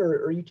club head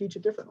or you teach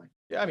it differently?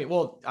 Yeah, I mean,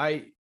 well,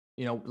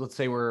 let's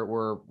say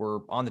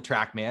we're on the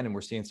TrackMan and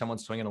we're seeing someone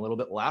swinging a little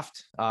bit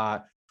left,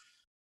 and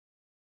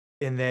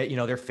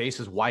their face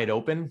is wide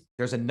open.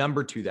 There's a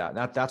number to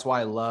that. That's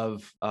why I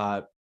love,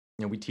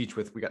 we teach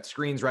we got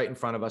screens right in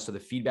front of us. So the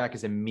feedback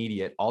is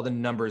immediate. All the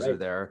numbers are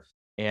there.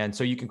 And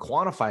so you can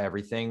quantify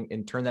everything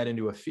and turn that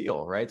into a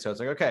feel, right? So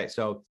it's okay,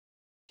 so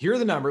here are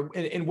the number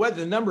and whether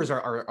the numbers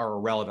are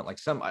irrelevant.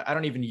 I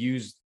don't even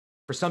use,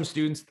 for some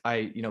students,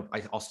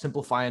 I'll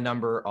simplify a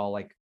number.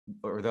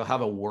 Or they'll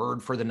have a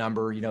word for the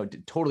number,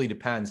 it totally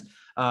depends.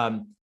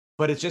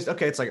 But it's just,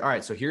 okay, it's all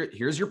right, so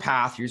here's your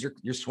path, here's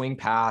your swing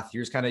path,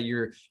 here's kind of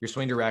your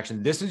swing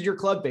direction. This is your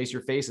club face.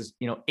 Your face is,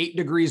 8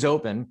 degrees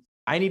open.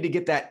 I need to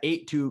get that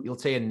 8 to,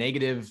 let's say a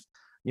negative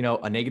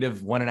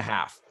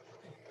 1.5.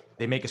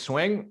 They make a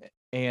swing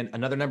and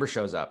another number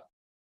shows up.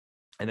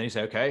 And then you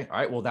say, okay, all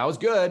right, well, that was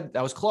good.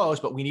 That was close,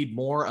 but we need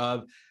more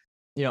of,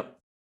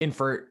 and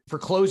for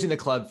closing the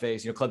club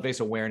face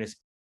awareness,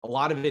 a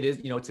lot of it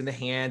is, it's in the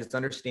hand, it's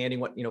understanding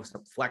what,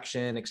 some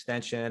flexion,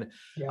 extension.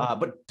 Yeah.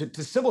 But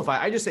to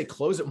simplify, I just say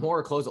close it more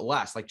or close it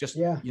less. Like just,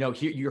 here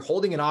you're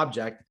holding an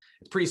object.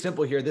 It's pretty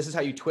simple here. This is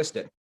how you twist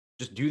it.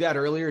 Just do that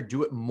earlier,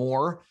 do it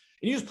more.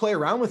 And you just play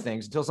around with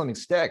things until something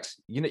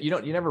sticks. You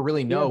never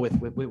really know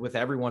with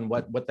everyone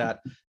what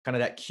that kind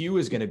of that cue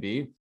is going to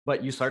be,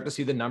 but you start to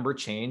see the number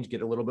change,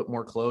 get a little bit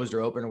more closed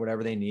or open or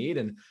whatever they need.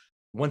 And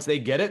once they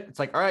get it, it's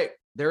like, all right,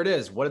 there it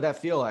is. What did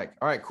that feel like?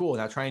 All right, cool.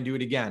 Now try and do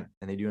it again.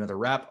 And they do another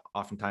rep.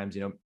 Oftentimes,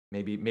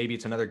 maybe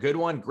it's another good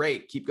one.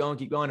 Great. Keep going.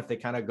 If they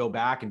kind of go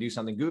back and do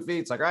something goofy,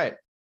 it's like, all right,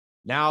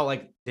 now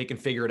like they can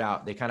figure it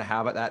out. They kind of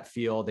have it that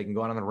feel. They can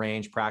go out on the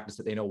range, practice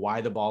it. They know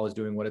why the ball is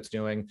doing what it's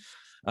doing.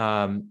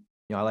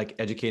 I like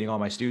educating all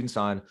my students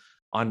on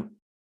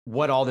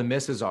what all the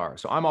misses are.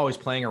 So I'm always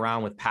playing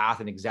around with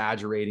path and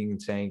exaggerating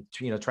and saying,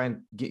 try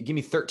and give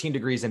me 13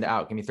 degrees into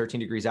out. Give me 13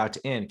 degrees out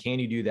to in. Can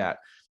you do that?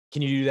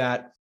 Can you do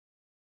that?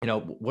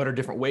 What are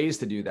different ways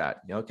to do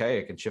that? Okay,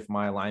 I can shift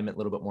my alignment a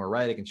little bit more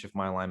right. I can shift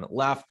my alignment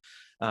left.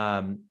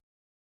 And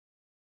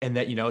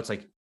that, it's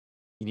like,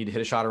 you need to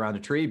hit a shot around a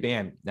tree,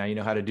 bam. Now you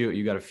know how to do it.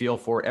 You got a feel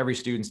for it. Every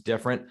student's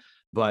different,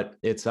 but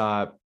it's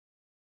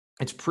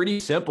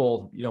pretty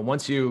simple.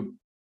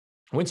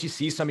 Once you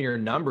see some of your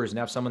numbers and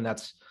have someone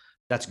that's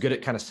good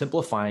at kind of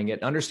simplifying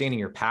it, understanding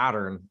your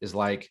pattern is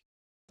like,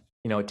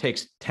 it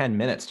takes 10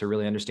 minutes to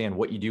really understand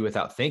what you do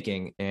without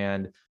thinking.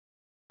 And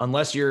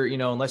unless your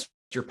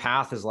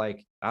path is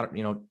like,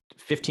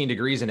 15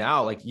 degrees and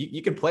out, like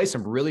you can play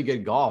some really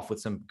good golf with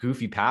some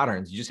goofy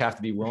patterns. You just have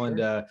to be willing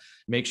to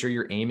make sure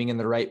you're aiming in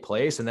the right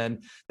place. And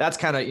then that's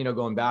kind of,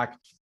 going back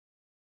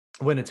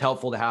when it's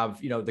helpful to have,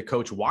 the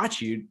coach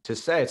watch you to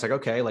say, it's like,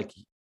 okay, like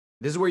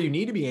this is where you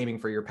need to be aiming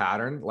for your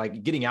pattern,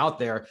 like getting out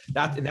there.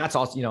 That's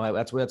also,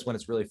 that's when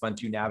it's really fun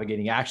to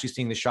navigating, actually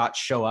seeing the shot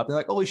show up. They're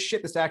like, holy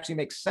shit, this actually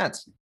makes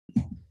sense.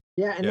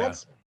 Yeah. And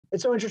it's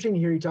so interesting to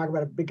hear you talk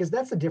about it, because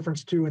that's the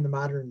difference too in the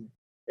modern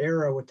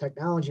era with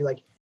technology.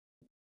 Like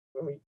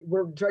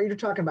you're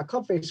talking about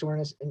club face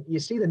awareness, and you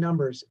see the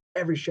numbers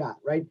every shot,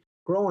 right?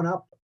 Growing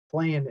up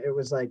playing, it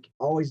was like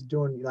always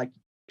doing like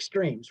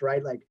extremes,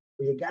 right? Like,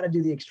 well, you got to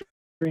do the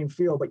extreme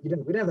feel, but we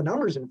didn't have the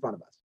numbers in front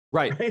of us.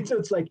 Right. So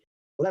it's like,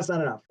 well, that's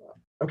not enough.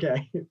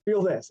 Okay,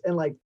 feel this. And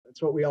like,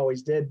 that's what we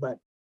always did, but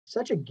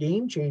such a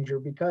game changer,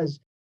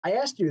 because I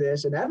asked you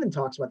this, and Evan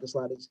talks about this a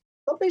lot, is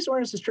club face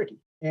awareness is tricky.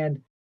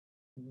 And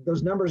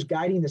those numbers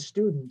guiding the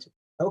student,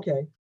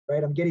 okay,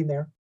 right, I'm getting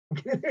there.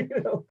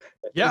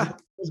 Yeah.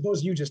 As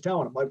opposed to you just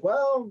telling them, like,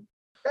 well,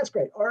 that's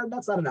great, or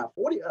that's not enough.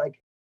 What do you like?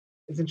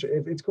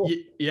 It's cool.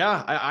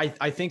 Yeah,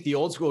 I think the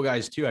old school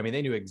guys too. I mean,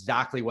 they knew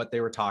exactly what they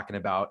were talking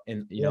about,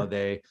 and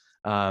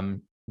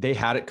they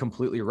had it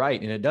completely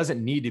right. And it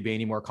doesn't need to be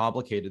any more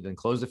complicated than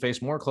close the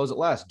face more, close it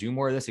less, do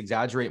more of this,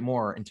 exaggerate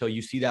more until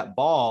you see that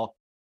ball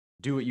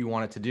do what you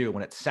want it to do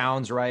when it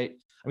sounds right.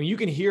 I mean, you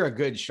can hear a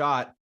good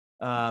shot.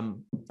 I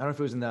don't know if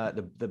it was in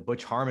the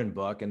Butch Harmon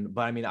book,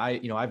 but I mean,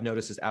 I've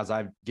noticed this as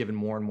I've given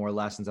more and more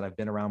lessons and I've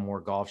been around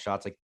more golf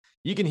shots. Like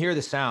you can hear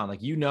the sound,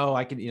 like,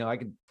 I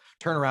could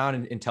turn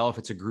around and tell if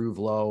it's a groove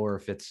low or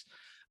if it's,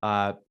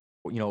 or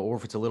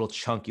if it's a little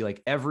chunky,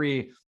 like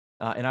every,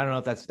 and I don't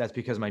know if that's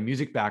because of my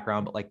music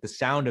background, but like the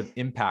sound of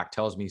impact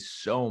tells me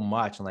so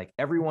much. And like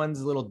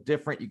everyone's a little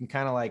different. You can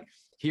kind of like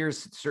hear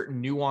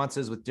certain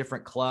nuances with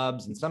different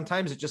clubs. And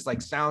sometimes it just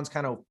like sounds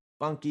kind of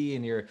funky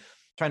and you're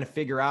trying to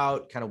figure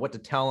out kind of what to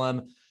tell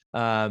them.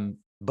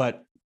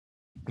 But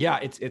yeah,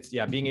 it's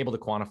being able to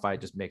quantify it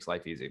just makes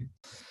life easy.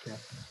 Yeah.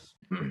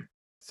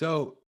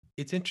 So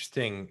it's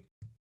interesting.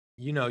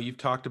 You've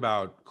talked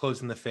about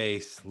closing the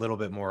face, a little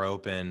bit more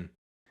open.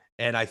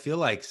 And I feel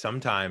like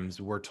sometimes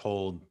we're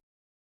told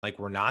like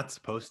we're not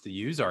supposed to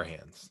use our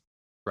hands,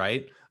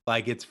 right?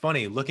 Like it's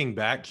funny looking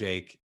back,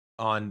 Jake,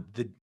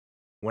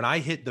 when I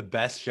hit the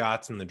best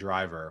shots in the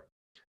driver,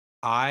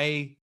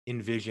 I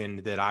envisioned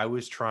that I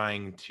was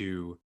trying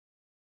to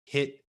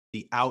hit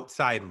the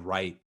outside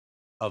right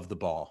of the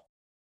ball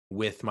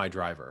with my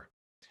driver.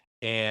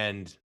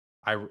 And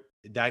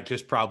that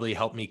just probably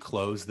helped me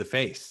close the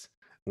face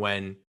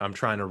when I'm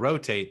trying to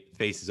rotate,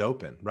 face is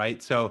open,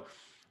 right? So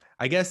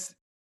I guess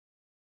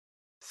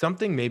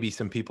something maybe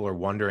some people are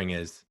wondering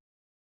is,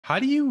 how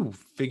do you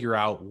figure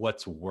out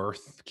what's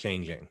worth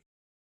changing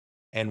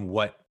and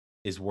what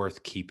is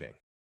worth keeping?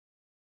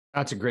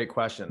 That's a great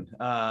question.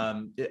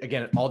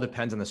 Again, it all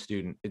depends on the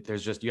student.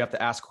 You have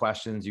to ask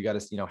questions. You got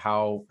to,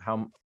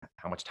 how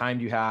much time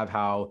do you have?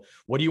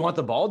 What do you want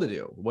the ball to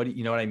do?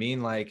 You know what I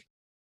mean? Like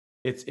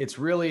it's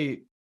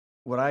really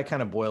what I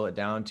kind of boil it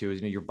down to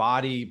is, your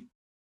body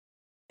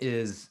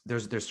is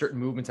there's certain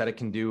movements that it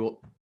can do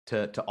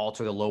to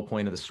alter the low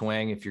point of the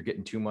swing. If you're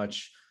getting too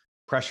much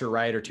pressure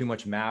right or too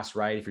much mass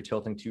right, if you're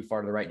tilting too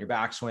far to the right in your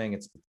backswing,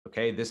 it's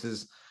okay. This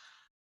is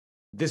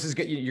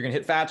good. You're gonna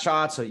hit fat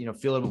shots, so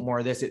feel a little bit more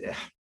of this.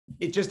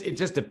 It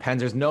just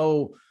depends. There's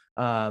no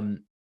I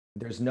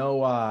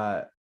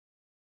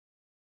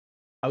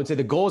would say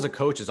the goal as a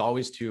coach is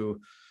always to,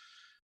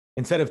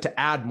 instead of to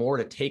add more,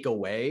 to take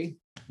away.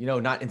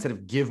 not instead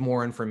of give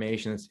more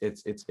information,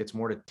 it's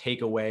more to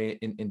take away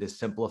and to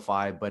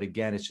simplify. But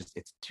again,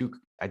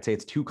 I'd say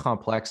it's too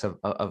complex of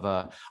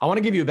I want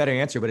to give you a better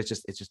answer, but it's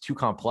just too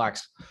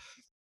complex.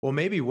 Well,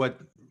 maybe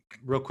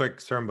real quick,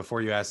 Serm,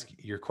 before you ask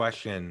your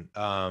question,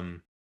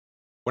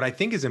 what I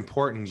think is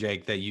important,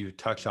 Jake, that you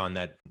touched on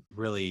that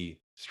really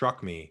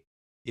struck me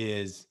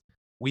is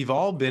we've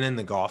all been in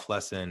the golf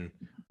lesson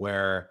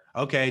where,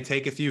 okay,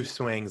 take a few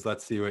swings,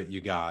 let's see what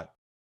you got.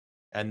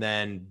 And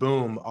then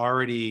boom,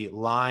 already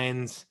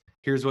lines,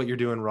 here's what you're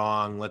doing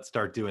wrong, let's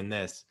start doing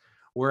this.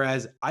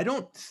 Whereas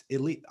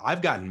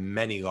I've gotten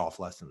many golf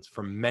lessons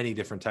from many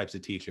different types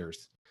of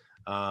teachers.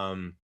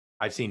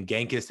 I've seen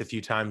Genghis a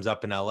few times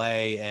up in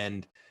LA,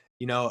 and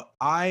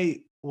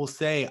I will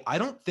say I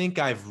don't think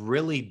I've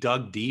really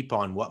dug deep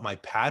on what my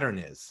pattern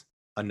is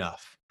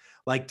enough.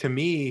 Like, to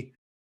me,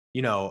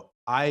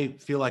 I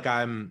feel like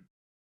I've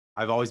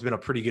always been a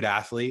pretty good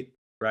athlete,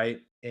 right?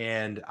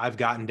 And I've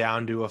gotten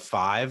down to a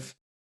 5,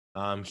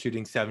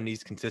 shooting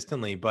 70s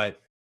consistently. But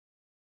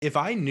if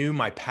I knew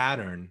my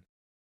pattern,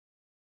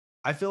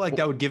 I feel like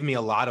that would give me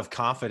a lot of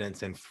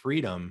confidence and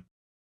freedom,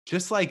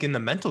 just like in the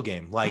mental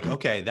game. Like,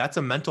 okay, that's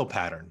a mental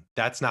pattern.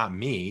 That's not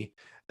me.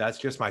 That's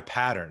just my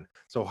pattern.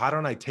 So how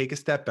don't I take a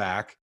step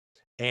back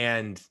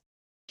and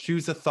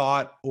choose a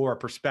thought or a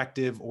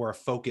perspective or a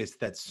focus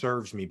that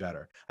serves me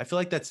better? I feel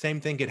like that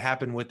same thing could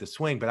happen with the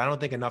swing, but I don't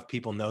think enough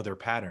people know their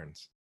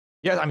patterns.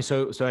 Yeah. I mean,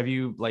 so have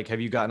you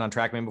gotten on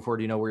TrackMan before?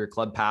 Do you know where your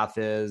club path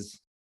is?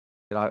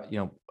 I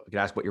could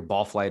ask what your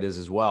ball flight is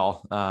as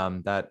well.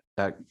 That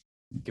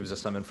gives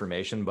us some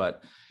information,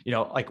 but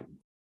like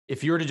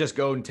if you were to just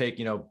go and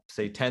take,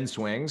 say 10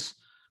 swings,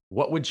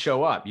 what would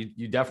show up?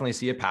 You definitely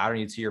see a pattern.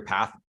 You'd see your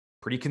path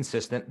pretty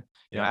consistent.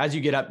 As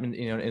you get up in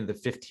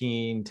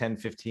the 10,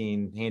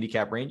 15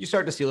 handicap range, you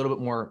start to see a little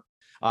bit more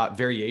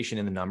variation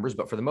in the numbers.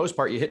 But for the most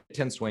part, you hit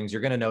 10 swings,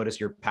 you're going to notice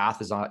your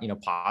path is on,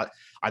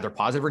 either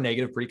positive or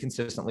negative pretty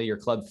consistently. Your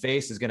club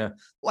face is going to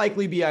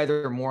likely be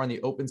either more on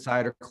the open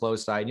side or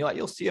closed side. And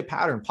you'll see a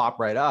pattern pop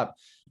right up.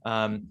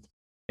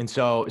 And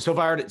so if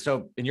I were to,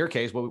 so in your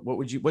case,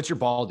 what's your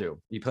ball do? Are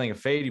you playing a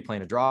fade? Are you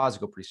playing a draw? Does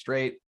it go pretty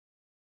straight?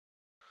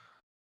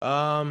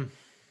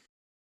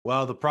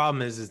 Well, the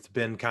problem is it's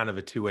been kind of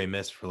a two-way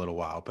miss for a little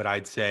while, but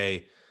I'd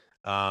say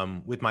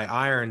with my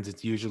irons,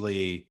 it's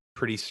usually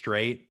pretty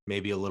straight,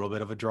 maybe a little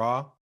bit of a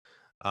draw.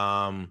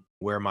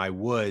 Where my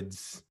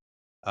woods,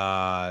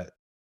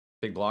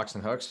 big blocks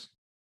and hooks.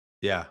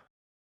 Yeah.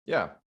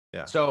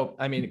 So,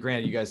 I mean,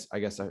 granted, you guys, I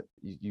guess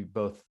you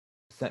both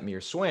sent me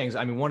your swings.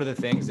 I mean, one of the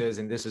things is,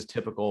 and this is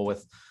typical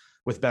with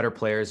better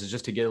players, is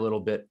just to get a little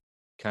bit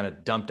kind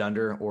of dumped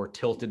under or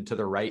tilted to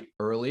the right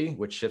early,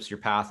 which shifts your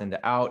path into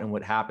out. And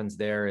what happens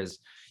there is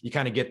you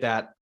kind of get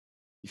that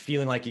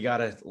feeling like you got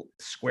to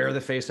square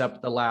the face up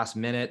at the last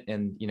minute.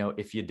 And,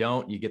 if you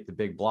don't, you get the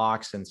big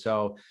blocks. And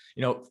so,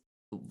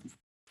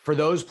 for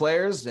those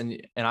players, and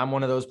I'm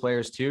one of those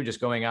players too, just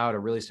going out, a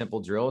really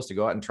simple drill is to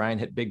go out and try and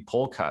hit big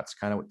pull cuts,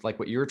 kind of like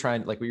what you're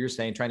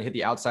saying, trying to hit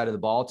the outside of the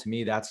ball. To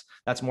me, that's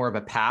more of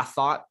a path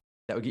thought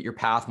that would get your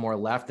path more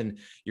left, and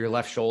your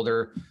left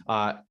shoulder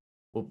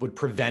would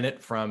prevent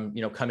it from,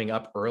 coming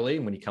up early.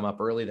 When you come up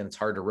early, then it's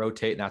hard to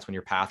rotate. And that's when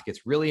your path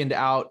gets really into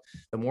out.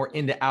 The more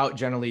into out,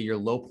 generally your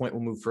low point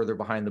will move further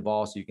behind the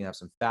ball. So you can have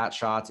some fat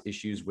shots,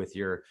 issues with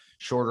your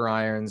shorter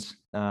irons.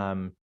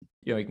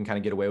 You can kind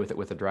of get away with it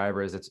with a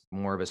driver, as it's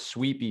more of a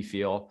sweepy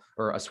feel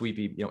or a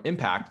sweepy,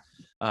 impact.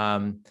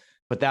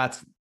 But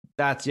that's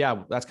kind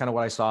of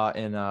what I saw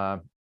in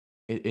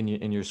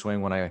your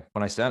swing when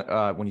you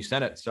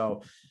sent it.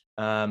 So,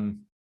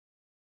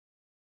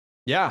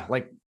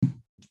 like,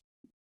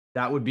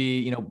 that would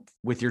be,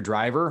 with your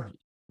driver,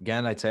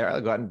 again, I'd say, all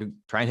right, go out and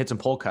try and hit some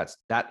pull cuts.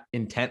 That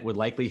intent would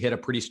likely hit a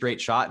pretty straight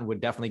shot and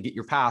would definitely get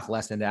your path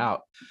less into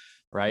out.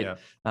 Right.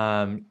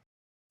 Yeah.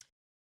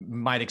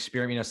 Might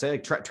experiment, say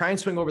like try and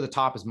swing over the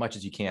top as much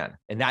as you can.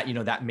 And that,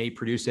 that may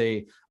produce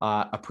a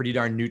pretty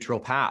darn neutral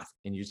path.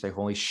 And you say,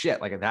 holy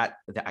shit, like that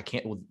I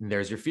can't, well,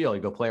 there's your feel.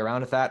 You go play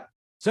around with that.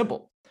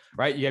 Simple,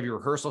 right? You have your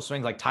rehearsal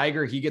swings, like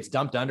Tiger, he gets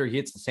dumped under, he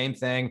hits the same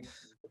thing.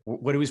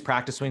 What do his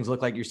practice swings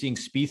look like? You're seeing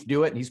Spieth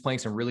do it, and he's playing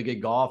some really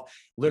good golf,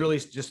 literally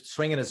just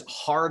swinging his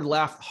hard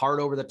left, hard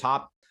over the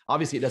top.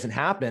 Obviously it doesn't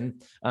happen,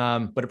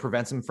 but it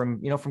prevents him from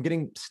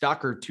getting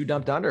stuck or too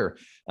dumped under.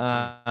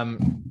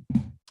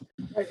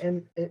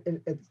 And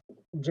it's,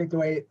 Jake, the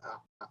way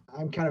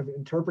I'm kind of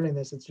interpreting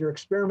this, it's you're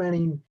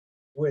experimenting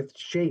with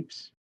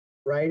shapes,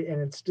 right?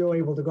 And it's still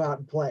able to go out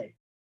and play,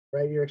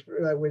 right? You're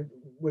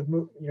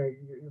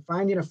you're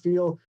finding a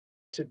feel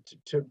to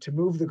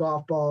move the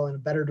golf ball in a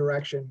better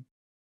direction,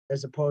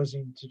 as opposed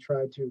to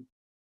try to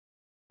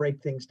break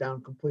things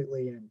down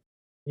completely and,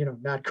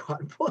 not go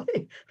out and play.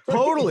 Right?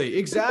 Totally.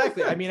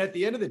 Exactly. I mean, at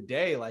the end of the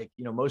day, like,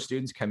 most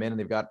students come in and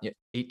they've got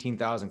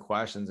 18,000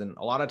 questions. And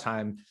a lot of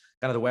time,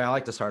 kind of the way I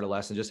like to start a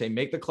lesson, just say,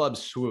 make the club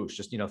swoosh,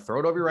 just, throw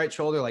it over your right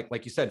shoulder.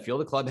 Like you said, feel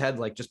the club head,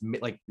 like just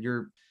like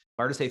if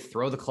I were to say,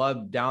 throw the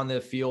club down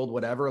the field,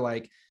 whatever,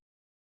 like,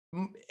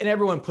 and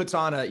everyone puts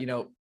on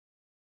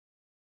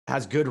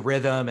has good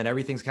rhythm and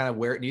everything's kind of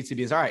where it needs to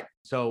be is all right.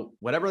 So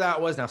whatever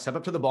that was, now step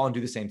up to the ball and do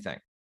the same thing,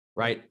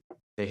 right?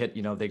 They hit,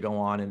 they go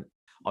on and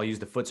I'll use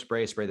the foot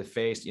spray the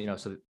face,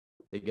 so that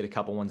they get a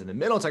couple ones in the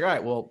middle. It's like, all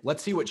right, well,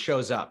 let's see what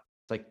shows up.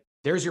 It's like,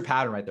 there's your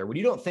pattern right there. When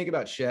you don't think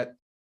about shit,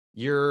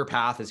 your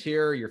path is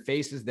here, your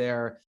face is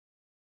there.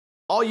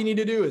 All you need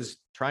to do is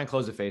try and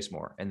close the face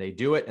more. And they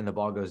do it and the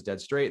ball goes dead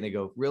straight and they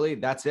go, really,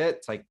 that's it?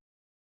 It's like,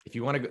 if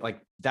you want to go,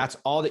 like, that's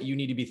all that you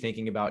need to be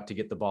thinking about to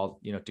get the ball,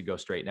 to go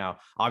straight. Now,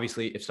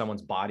 obviously, if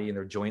someone's body and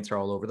their joints are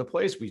all over the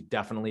place, we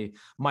definitely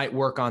might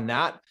work on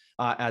that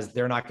as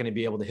they're not going to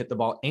be able to hit the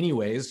ball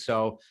anyways.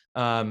 So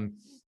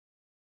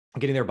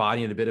getting their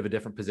body in a bit of a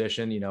different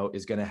position,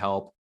 is going to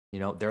help,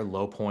 their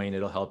low point.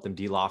 It'll help them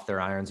de-loft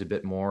their irons a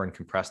bit more and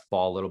compress the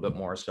ball a little bit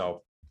more.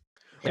 So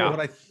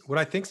yeah. What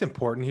I think is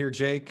important here,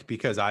 Jake,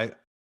 because I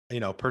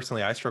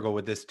personally, I struggle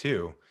with this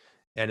too.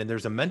 And then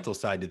there's a mental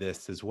side to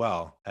this as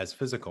well as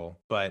physical,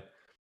 but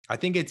I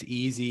think it's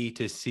easy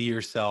to see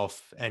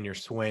yourself and your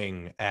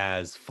swing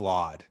as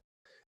flawed.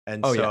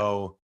 And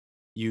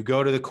you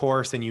go to the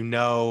course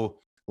and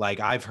like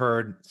I've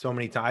heard so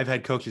many times, I've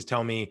had coaches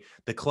tell me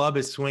the club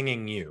is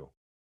swinging you,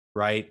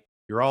 right?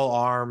 You're all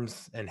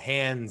arms and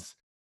hands.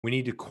 You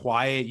need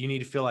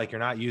to feel like you're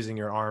not using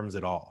your arms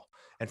at all.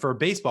 And for a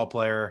baseball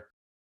player,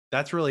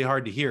 that's really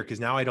hard to hear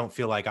because now I don't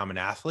feel like I'm an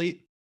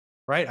athlete,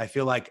 right? I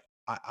feel like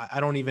I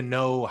don't even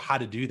know how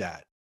to do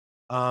that.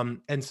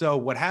 And so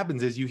what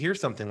happens is you hear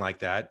something like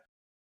that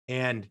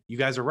and you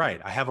guys are right.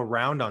 I have a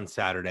round on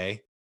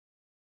Saturday.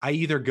 I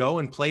either go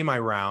and play my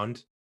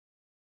round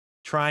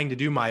trying to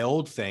do my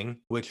old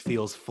thing, which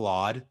feels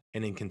flawed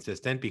and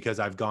inconsistent because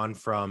I've gone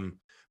from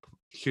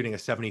shooting a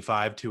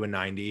 75 to a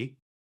 90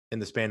 in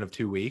the span of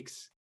 2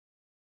 weeks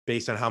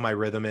based on how my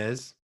rhythm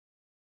is.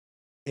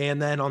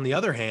 And then on the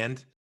other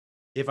hand,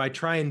 if I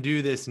try and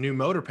do this new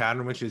motor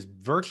pattern, which is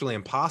virtually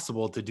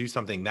impossible to do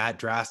something that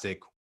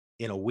drastic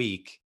in a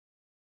week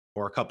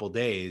or a couple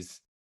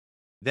days,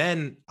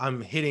 then I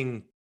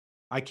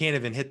can't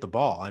even hit the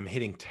ball. I'm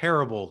hitting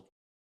terrible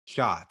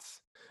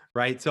shots,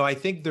 right? So I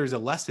think there's a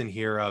lesson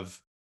here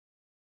of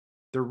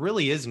there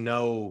really is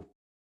no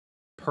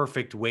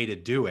perfect way to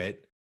do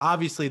it.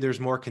 Obviously,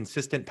 there's more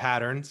consistent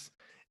patterns.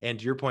 And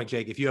to your point,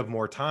 Jake, if you have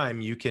more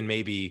time, you can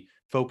maybe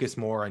focus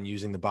more on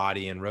using the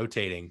body and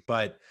rotating.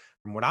 But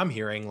from what I'm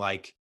hearing,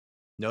 like,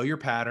 know your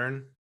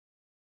pattern,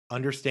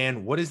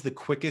 understand what is the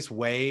quickest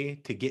way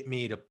to get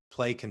me to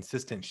play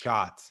consistent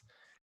shots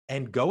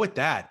and go with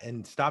that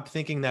and stop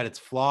thinking that it's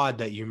flawed,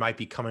 that you might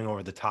be coming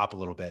over the top a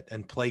little bit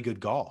and play good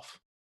golf.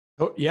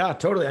 Oh, yeah,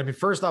 totally. I mean,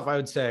 first off, I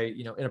would say,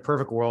 in a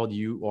perfect world,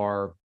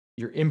 you're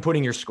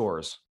inputting your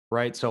scores,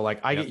 right? So like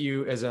I get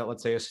you as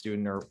let's say a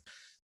student, or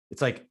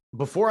it's like,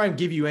 before I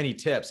give you any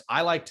tips,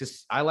 I like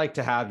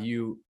to have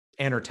you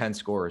enter 10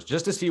 scores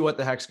just to see what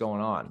the heck's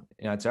going on.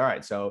 It's all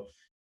right. So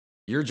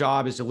your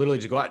job is to literally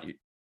just go out,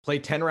 play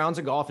 10 rounds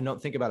of golf and don't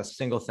think about a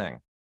single thing.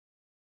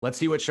 Let's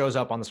see what shows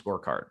up on the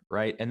scorecard.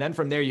 Right. And then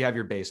from there, you have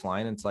your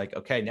baseline. And it's like,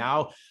 okay,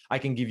 now I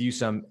can give you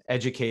some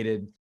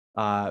educated,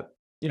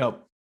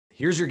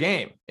 here's your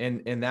game.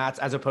 And that's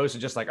as opposed to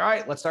just like, all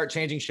right, let's start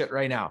changing shit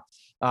right now.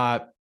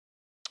 And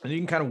you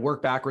can kind of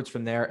work backwards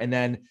from there. And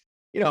then,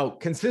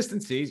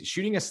 consistency,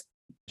 shooting a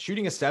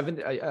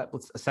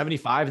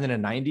 75 and then a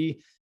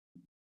 90,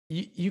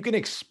 you can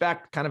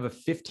expect kind of a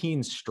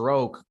 15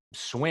 stroke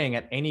swing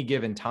at any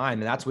given time.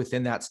 And that's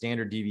within that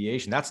standard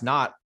deviation. That's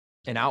not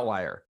an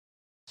outlier.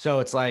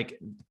 So it's like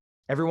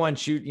everyone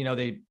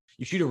you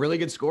shoot a really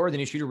good score, then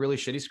you shoot a really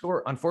shitty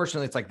score.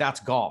 Unfortunately, it's like, that's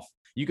golf.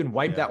 You can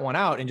wipe that one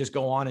out and just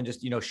go on and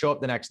just, show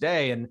up the next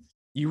day. And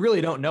you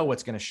really don't know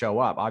what's going to show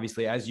up.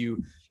 Obviously, as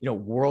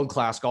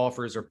world-class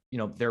golfers are,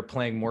 they're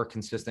playing more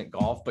consistent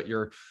golf, but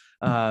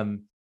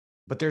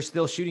but they're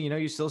still shooting,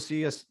 you still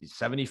see a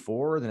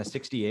 74, then a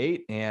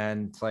 68.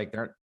 And it's like,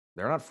 they're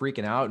not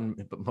freaking out.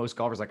 But most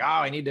golfers are like, oh,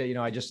 I need to,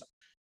 I just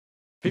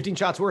 15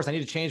 shots worse. I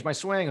need to change my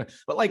swing.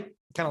 But like,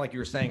 kind of like you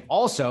were saying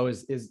also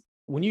is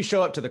when you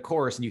show up to the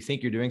course and you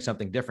think you're doing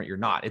something different, you're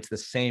not. It's the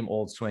same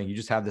old swing. You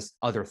just have this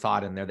other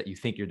thought in there that you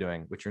think you're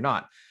doing, which you're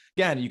not.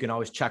 Again, you can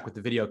always check with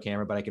the video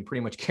camera, but I can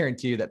pretty much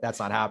guarantee you that that's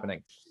not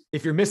happening.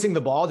 If you're missing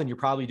the ball, then you're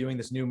probably doing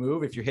this new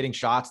move. If you're hitting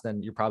shots,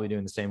 then you're probably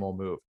doing the same old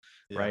move.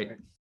 Yeah. Right.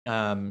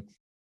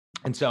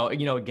 And so,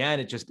 again,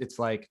 it's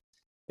like,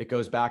 it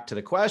goes back to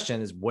the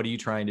question is, what are you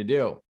trying to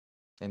do?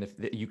 And if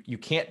you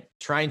can't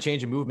try and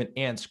change a movement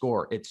and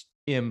score, it's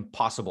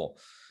impossible.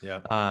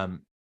 Yeah.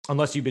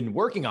 Unless you've been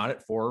working on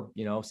it for,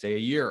 say a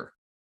year,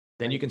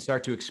 then you can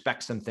start to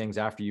expect some things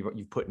after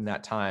you've put in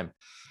that time.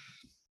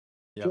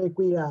 Yeah. Jake,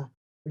 we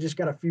just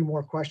got a few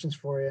more questions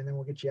for you and then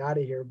we'll get you out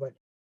of here. But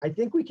I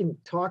think we can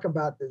talk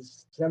about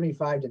this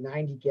 75 to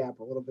 90 gap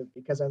a little bit,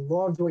 because I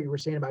loved what you were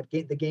saying about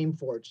the Game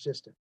Forge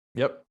system.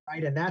 Yep.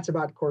 Right. And that's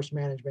about course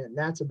management. And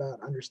that's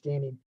about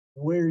understanding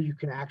where you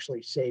can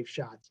actually save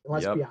shots. And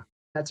let's be honest,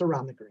 that's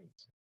around the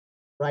greens.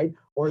 Right.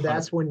 Or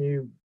that's when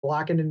you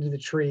block it into the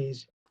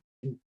trees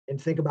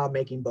and think about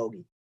making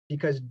bogey,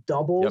 because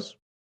doubles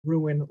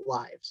ruin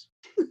lives.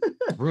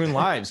 Ruin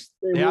lives.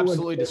 They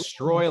absolutely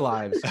destroy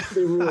lives.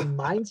 They ruin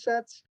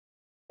mindsets.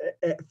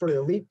 for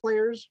elite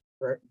players,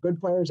 for good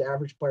players,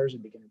 average players,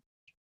 and beginner.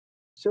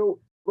 So,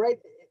 right,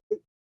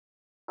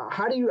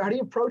 how do you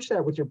approach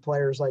that with your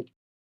players? Like,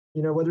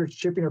 whether it's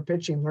chipping or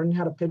pitching, learning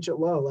how to pitch it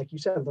low, like you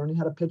said, learning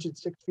how to pitch it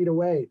 6 feet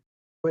away.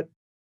 But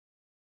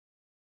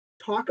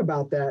talk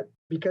about that,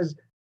 because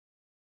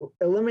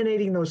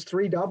eliminating those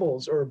 3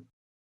 doubles or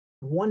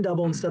 1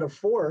 double instead of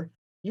 4,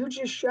 you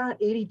just shot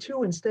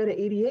 82 instead of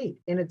 88,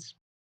 and it's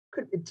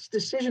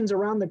decisions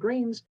around the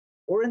greens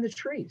or in the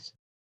trees.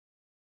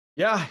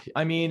 Yeah,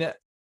 I mean,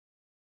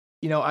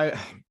 I'm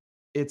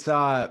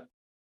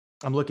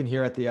looking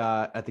here at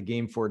the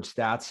Game Forge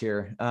stats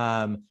here.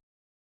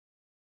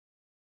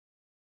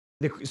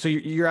 So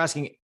you're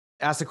asking,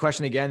 ask the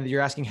question again.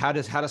 You're asking how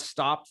to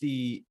stop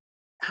the.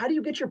 How do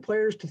you get your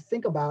players to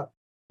think about,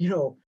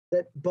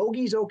 that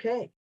bogey's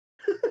okay?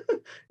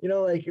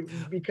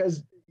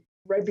 Because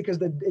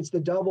it's the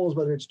doubles,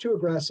 whether it's too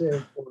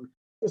aggressive or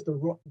just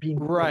being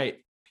right.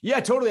 Yeah,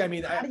 totally. I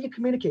mean, how do you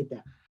communicate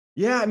that?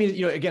 Yeah, I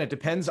mean, again, it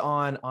depends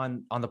on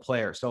the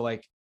player. So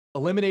like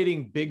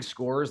eliminating big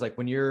scores, like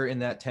when you're in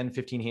that 10,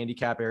 15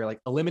 handicap area,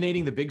 like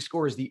eliminating the big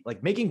scores,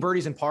 like making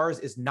birdies and pars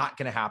is not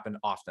going to happen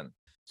often.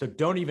 So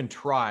don't even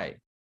try.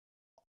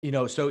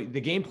 So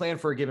the game plan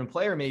for a given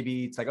player,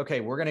 maybe it's like,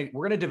 okay, we're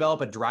going to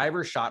develop a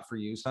driver shot for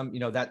you. Some,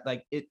 that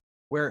like it,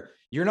 where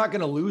you're not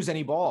going to lose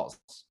any balls.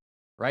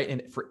 Right.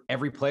 And for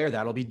every player,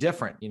 that'll be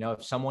different.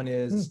 If someone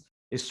is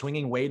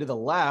swinging way to the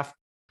left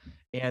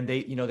and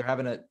they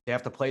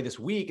have to play this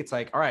week, it's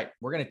like, all right,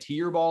 we're going to tee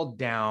your ball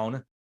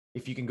down.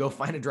 If you can go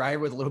find a driver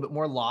with a little bit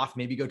more loft,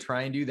 maybe go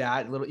try and do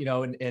that a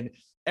little, and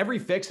every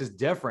fix is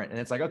different. And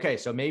it's like, okay,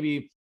 so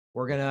maybe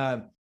we're going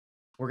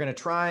to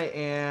try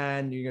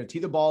and you're going to tee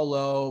the ball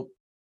low.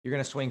 You're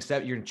going to swing you're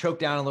going to choke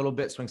down a little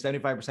bit, swing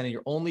 75%. And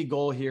your only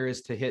goal here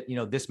is to hit,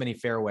 this many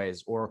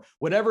fairways or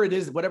whatever it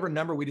is, whatever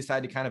number we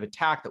decide to kind of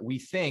attack that we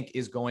think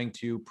is going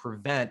to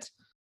prevent,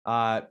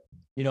 that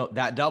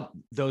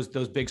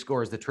those big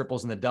scores, the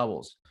triples and the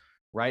doubles.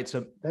 Right.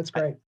 So that's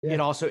great. Yeah.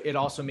 It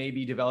also may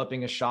be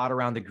developing a shot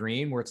around the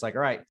green where it's like,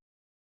 all right,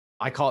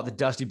 I call it the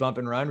dusty bump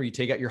and run, where you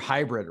take out your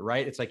hybrid,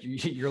 right? It's like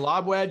your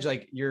lob wedge,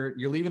 like you're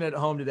leaving it at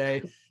home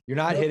today. You're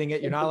not hitting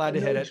it. You're not allowed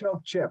to hit it.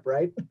 Choke chip,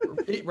 right?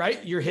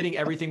 Right. You're hitting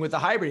everything with the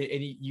hybrid,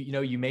 and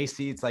you may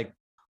see it's like,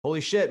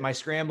 holy shit, my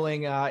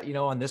scrambling,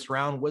 on this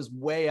round was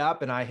way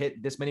up, and I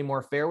hit this many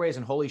more fairways,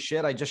 and holy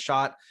shit, I just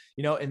shot,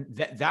 and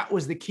that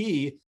was the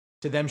key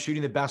to them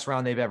shooting the best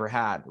round they've ever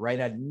had. Right.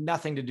 It had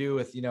nothing to do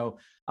with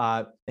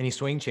any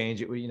swing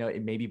change.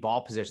 It may be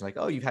ball position, like,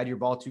 oh, you've had your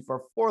ball too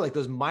far forward, like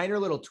those minor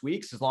little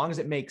tweaks, as long as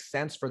it makes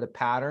sense for the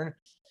pattern.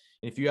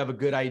 And if you have a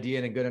good idea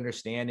and a good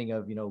understanding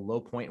of, low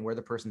point and where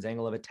the person's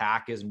angle of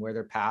attack is and where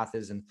their path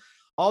is and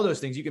all those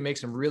things, you can make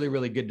some really,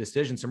 really good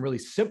decisions, some really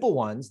simple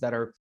ones that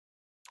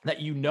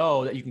you can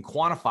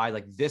quantify,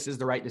 like this is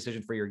the right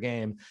decision for your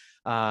game.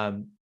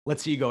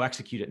 Let's see you go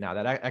execute it now.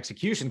 That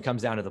execution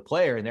comes down to the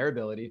player and their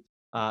ability.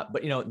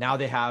 But now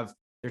they have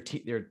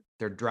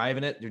they're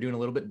driving it. They're doing a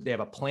little bit. They have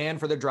a plan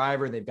for the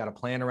driver. They've got a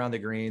plan around the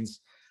greens.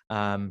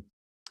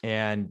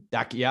 And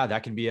that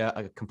can be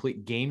a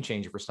complete game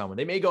changer for someone.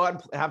 They may go out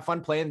and have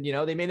fun playing,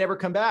 they may never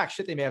come back.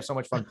 Shit, they may have so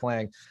much fun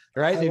playing,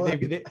 right?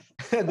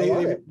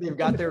 They've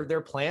got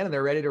their plan and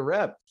they're ready to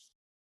rip.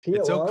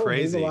 It's so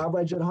crazy.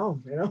 At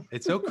home,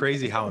 It's so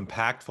crazy how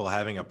impactful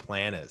having a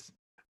plan is,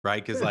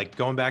 right? Because like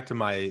going back to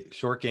my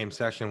short game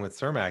session with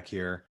Cermak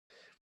here,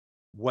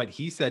 what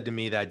he said to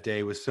me that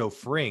day was so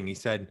freeing. He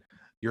said,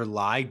 your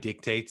lie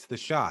dictates the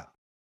shot,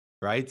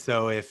 right?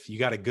 So if you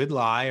got a good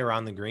lie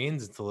around the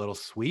greens, it's a little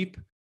sweep,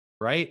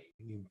 right?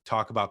 You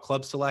talk about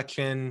club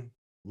selection,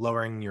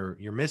 lowering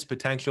your miss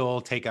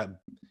potential, take a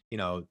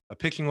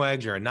pitching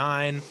wedge or a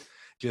 9,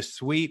 just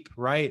sweep,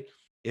 right?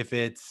 If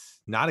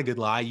it's not a good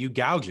lie, you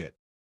gouge it,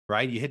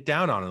 right? You hit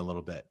down on it a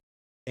little bit.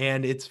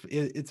 And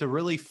it's a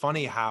really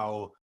funny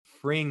how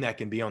freeing that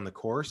can be on the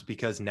course,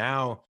 because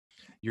now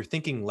you're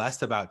thinking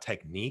less about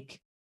technique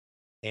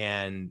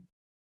and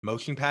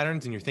motion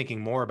patterns, and you're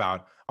thinking more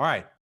about, all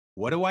right,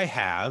 what do I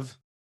have?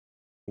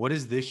 What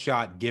is this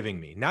shot giving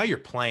me? Now you're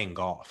playing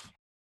golf,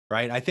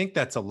 right? I think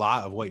that's a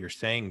lot of what you're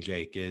saying,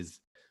 Jake, is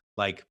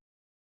like,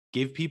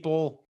 give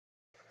people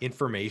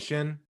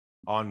information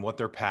on what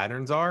their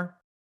patterns are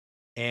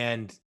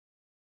and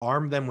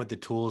arm them with the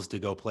tools to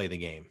go play the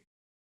game.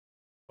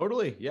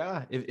 Totally.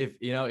 Yeah. If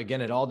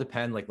again, it all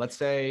depends. Like, let's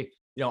say,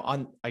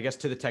 on, I guess,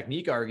 to the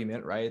technique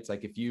argument, right? It's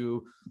like,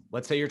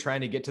 let's say you're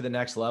trying to get to the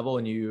next level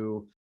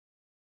and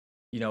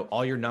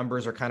all your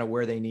numbers are kind of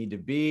where they need to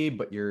be,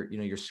 but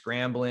your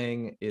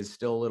scrambling is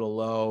still a little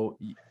low.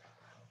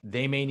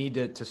 They may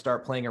need to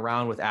start playing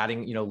around with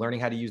adding, learning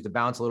how to use the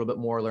bounce a little bit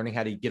more, learning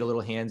how to get a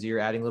little handsier,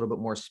 adding a little bit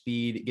more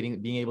speed,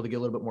 being able to get a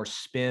little bit more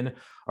spin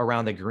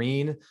around the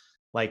green.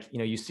 Like,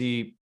 you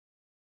see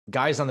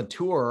guys on the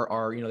tour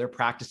are, they're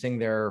practicing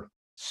their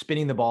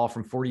spinning the ball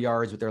from 40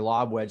 yards with their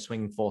lob wedge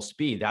swinging full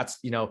speed. That's,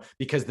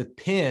 because the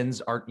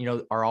pins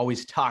are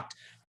always tucked,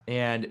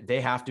 and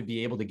they have to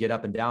be able to get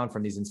up and down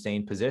from these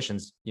insane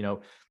positions.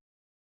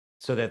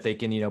 so that they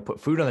can, put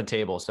food on the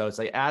table. So it's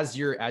like, as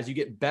you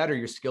get better,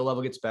 your skill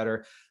level gets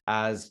better.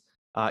 As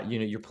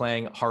you're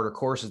playing harder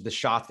courses, the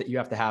shots that you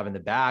have to have in the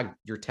bag,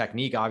 your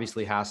technique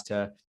obviously has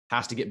to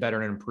get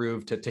better and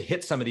improve to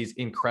hit some of these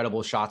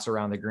incredible shots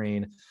around the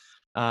green.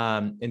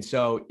 And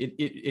so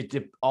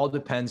it all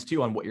depends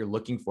too on what you're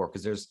looking for.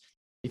 Cause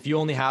if you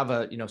only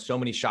have so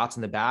many shots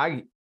in the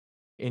bag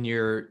and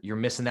you're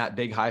missing that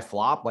big high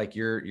flop, like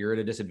you're at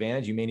a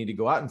disadvantage, you may need to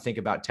go out and think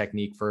about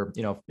technique for,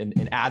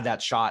 and add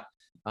that shot,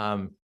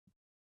 in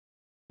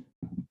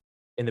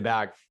the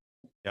bag.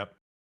 Yep.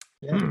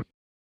 Yeah.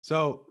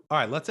 So, all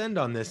right, let's end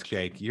on this,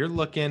 Jake. You're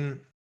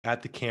looking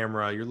at the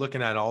camera, you're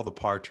looking at all the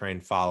Par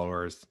Train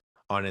followers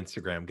on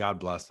Instagram, God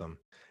bless them.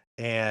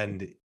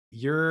 And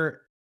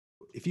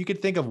if you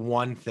could think of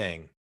one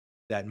thing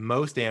that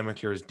most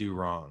amateurs do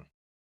wrong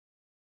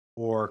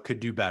or could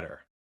do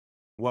better,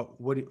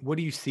 what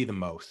do you see the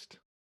most?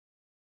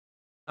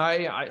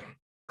 I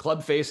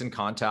club face and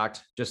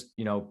contact, just,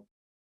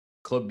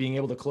 club being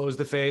able to close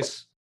the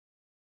face,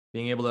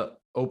 being able to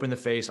open the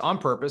face on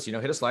purpose,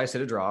 hit a slice,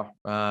 hit a draw,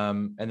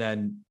 and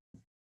then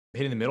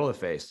hitting the middle of the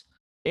face.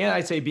 And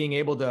I'd say being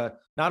able to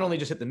not only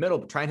just hit the middle,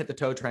 but try and hit the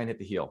toe, try and hit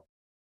the heel.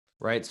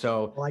 Right.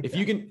 So if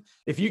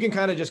you can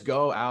kind of just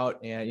go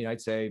out and, I'd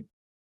say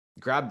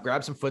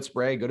grab some foot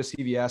spray, go to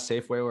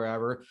CVS, Safeway,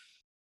 wherever,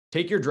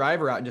 take your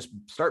driver out and just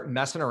start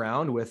messing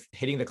around with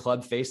hitting the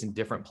club face in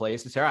different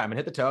places. Say, all right, I'm gonna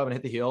hit the toe, I'm gonna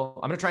hit the heel.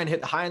 I'm gonna try and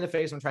hit high in the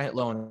face. I'm gonna try and hit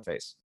low in the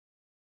face.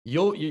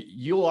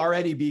 You'll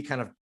already be kind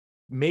of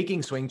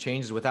making swing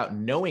changes without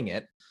knowing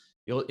it.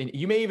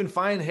 You may even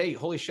find, hey,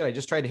 holy shit, I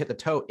just tried to hit the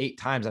toe 8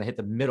 times and I hit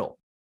the middle.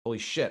 Holy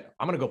shit,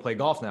 I'm going to go play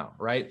golf now.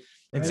 Right.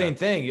 And same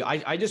thing.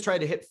 I just tried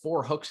to hit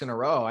 4 hooks in a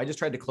row. I just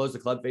tried to close the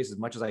club face as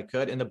much as I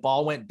could. And the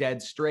ball went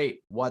dead straight.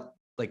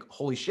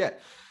 Holy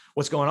shit,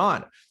 what's going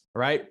on?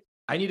 Right.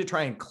 I need to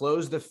try and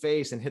close the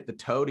face and hit the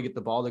toe to get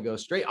the ball to go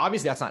straight.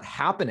 Obviously that's not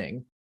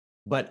happening,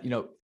 but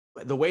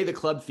the way the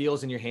club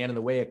feels in your hand and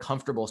the way a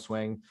comfortable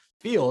swing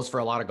feels for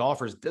a lot of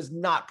golfers does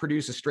not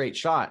produce a straight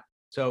shot.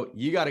 So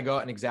you got to go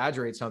out and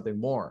exaggerate something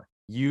more.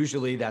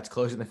 Usually that's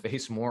closing the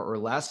face more or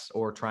less,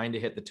 or trying to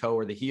hit the toe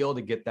or the heel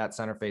to get that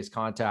center face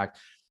contact.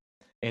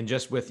 And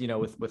just with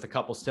a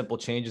couple simple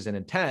changes in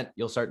intent,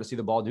 you'll start to see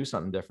the ball do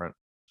something different.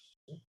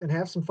 And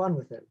have some fun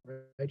with it,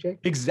 right, Jake?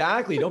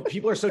 Exactly.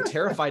 People are so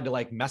terrified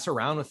to mess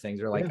around with things.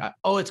 They're like,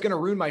 oh, it's going to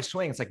ruin my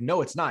swing. It's like,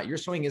 no, it's not. Your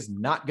swing is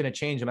not going to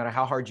change no matter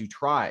how hard you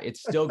try.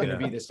 It's still going to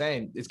be the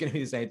same. It's going to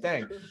be the same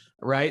thing.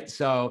 Right.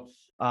 So,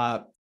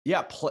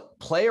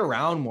 play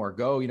around more,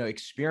 go,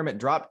 experiment,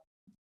 drop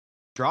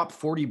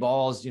 40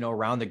 balls,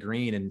 around the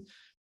green, and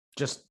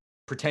just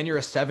pretend you're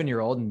a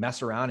 7-year-old and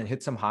mess around and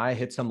hit some high,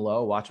 hit some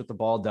low, watch what the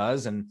ball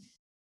does, and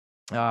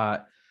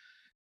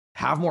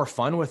have more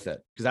fun with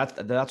it. Because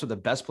that's what the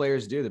best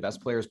players do. The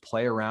best players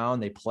play around,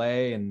 they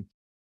play and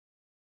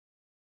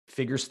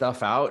figure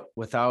stuff out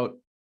without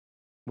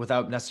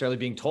necessarily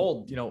being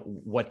told,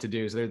 what to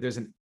do. So there's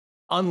an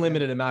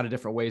unlimited amount of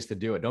different ways to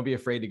do it. Don't be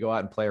afraid to go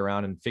out and play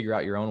around and figure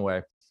out your own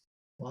way.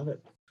 Love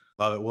it.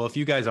 Love it. Well, if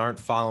you guys aren't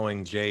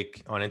following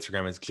Jake on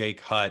Instagram, it's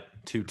Jake Hutt,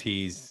 2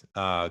 T's,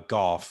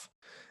 golf.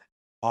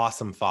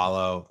 Awesome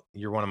follow.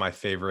 You're one of my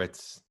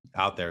favorites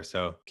out there.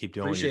 So keep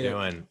doing what you're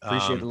doing.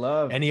 Appreciate the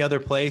love. Any other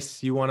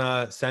place you want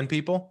to send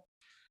people?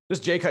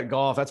 Just Jake Hutt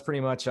Golf. That's pretty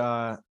much,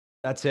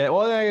 that's it.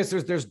 Well, I guess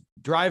there's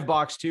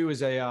Drivebox too,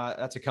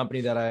 that's a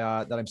company that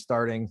I'm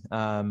starting.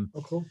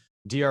 Cool.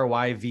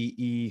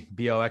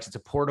 DRYVEBOX. It's a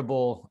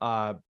portable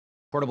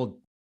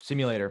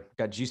simulator.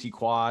 Got GC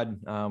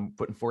Quad,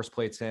 putting force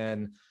plates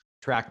in,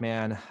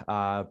 TrackMan.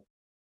 I've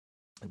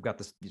got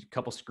this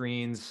couple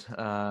screens,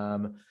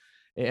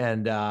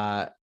 and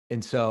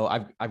so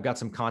I've got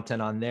some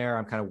content on there.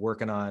 I'm kind of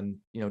working on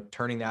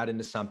turning that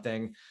into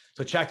something.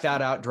 So check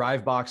that out,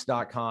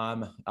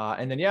 drivebox.com,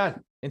 and then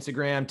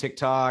Instagram,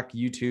 TikTok,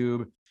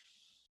 YouTube,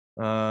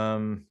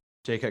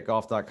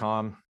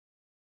 jakehuttgolf.com.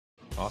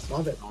 Awesome.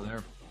 Love it. All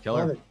there.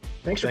 Killer. Love it.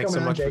 Thanks so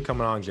much for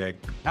coming on, Jake.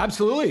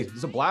 Absolutely. It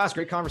was a blast.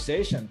 Great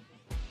conversation.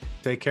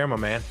 Take care, my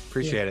man.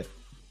 Appreciate it.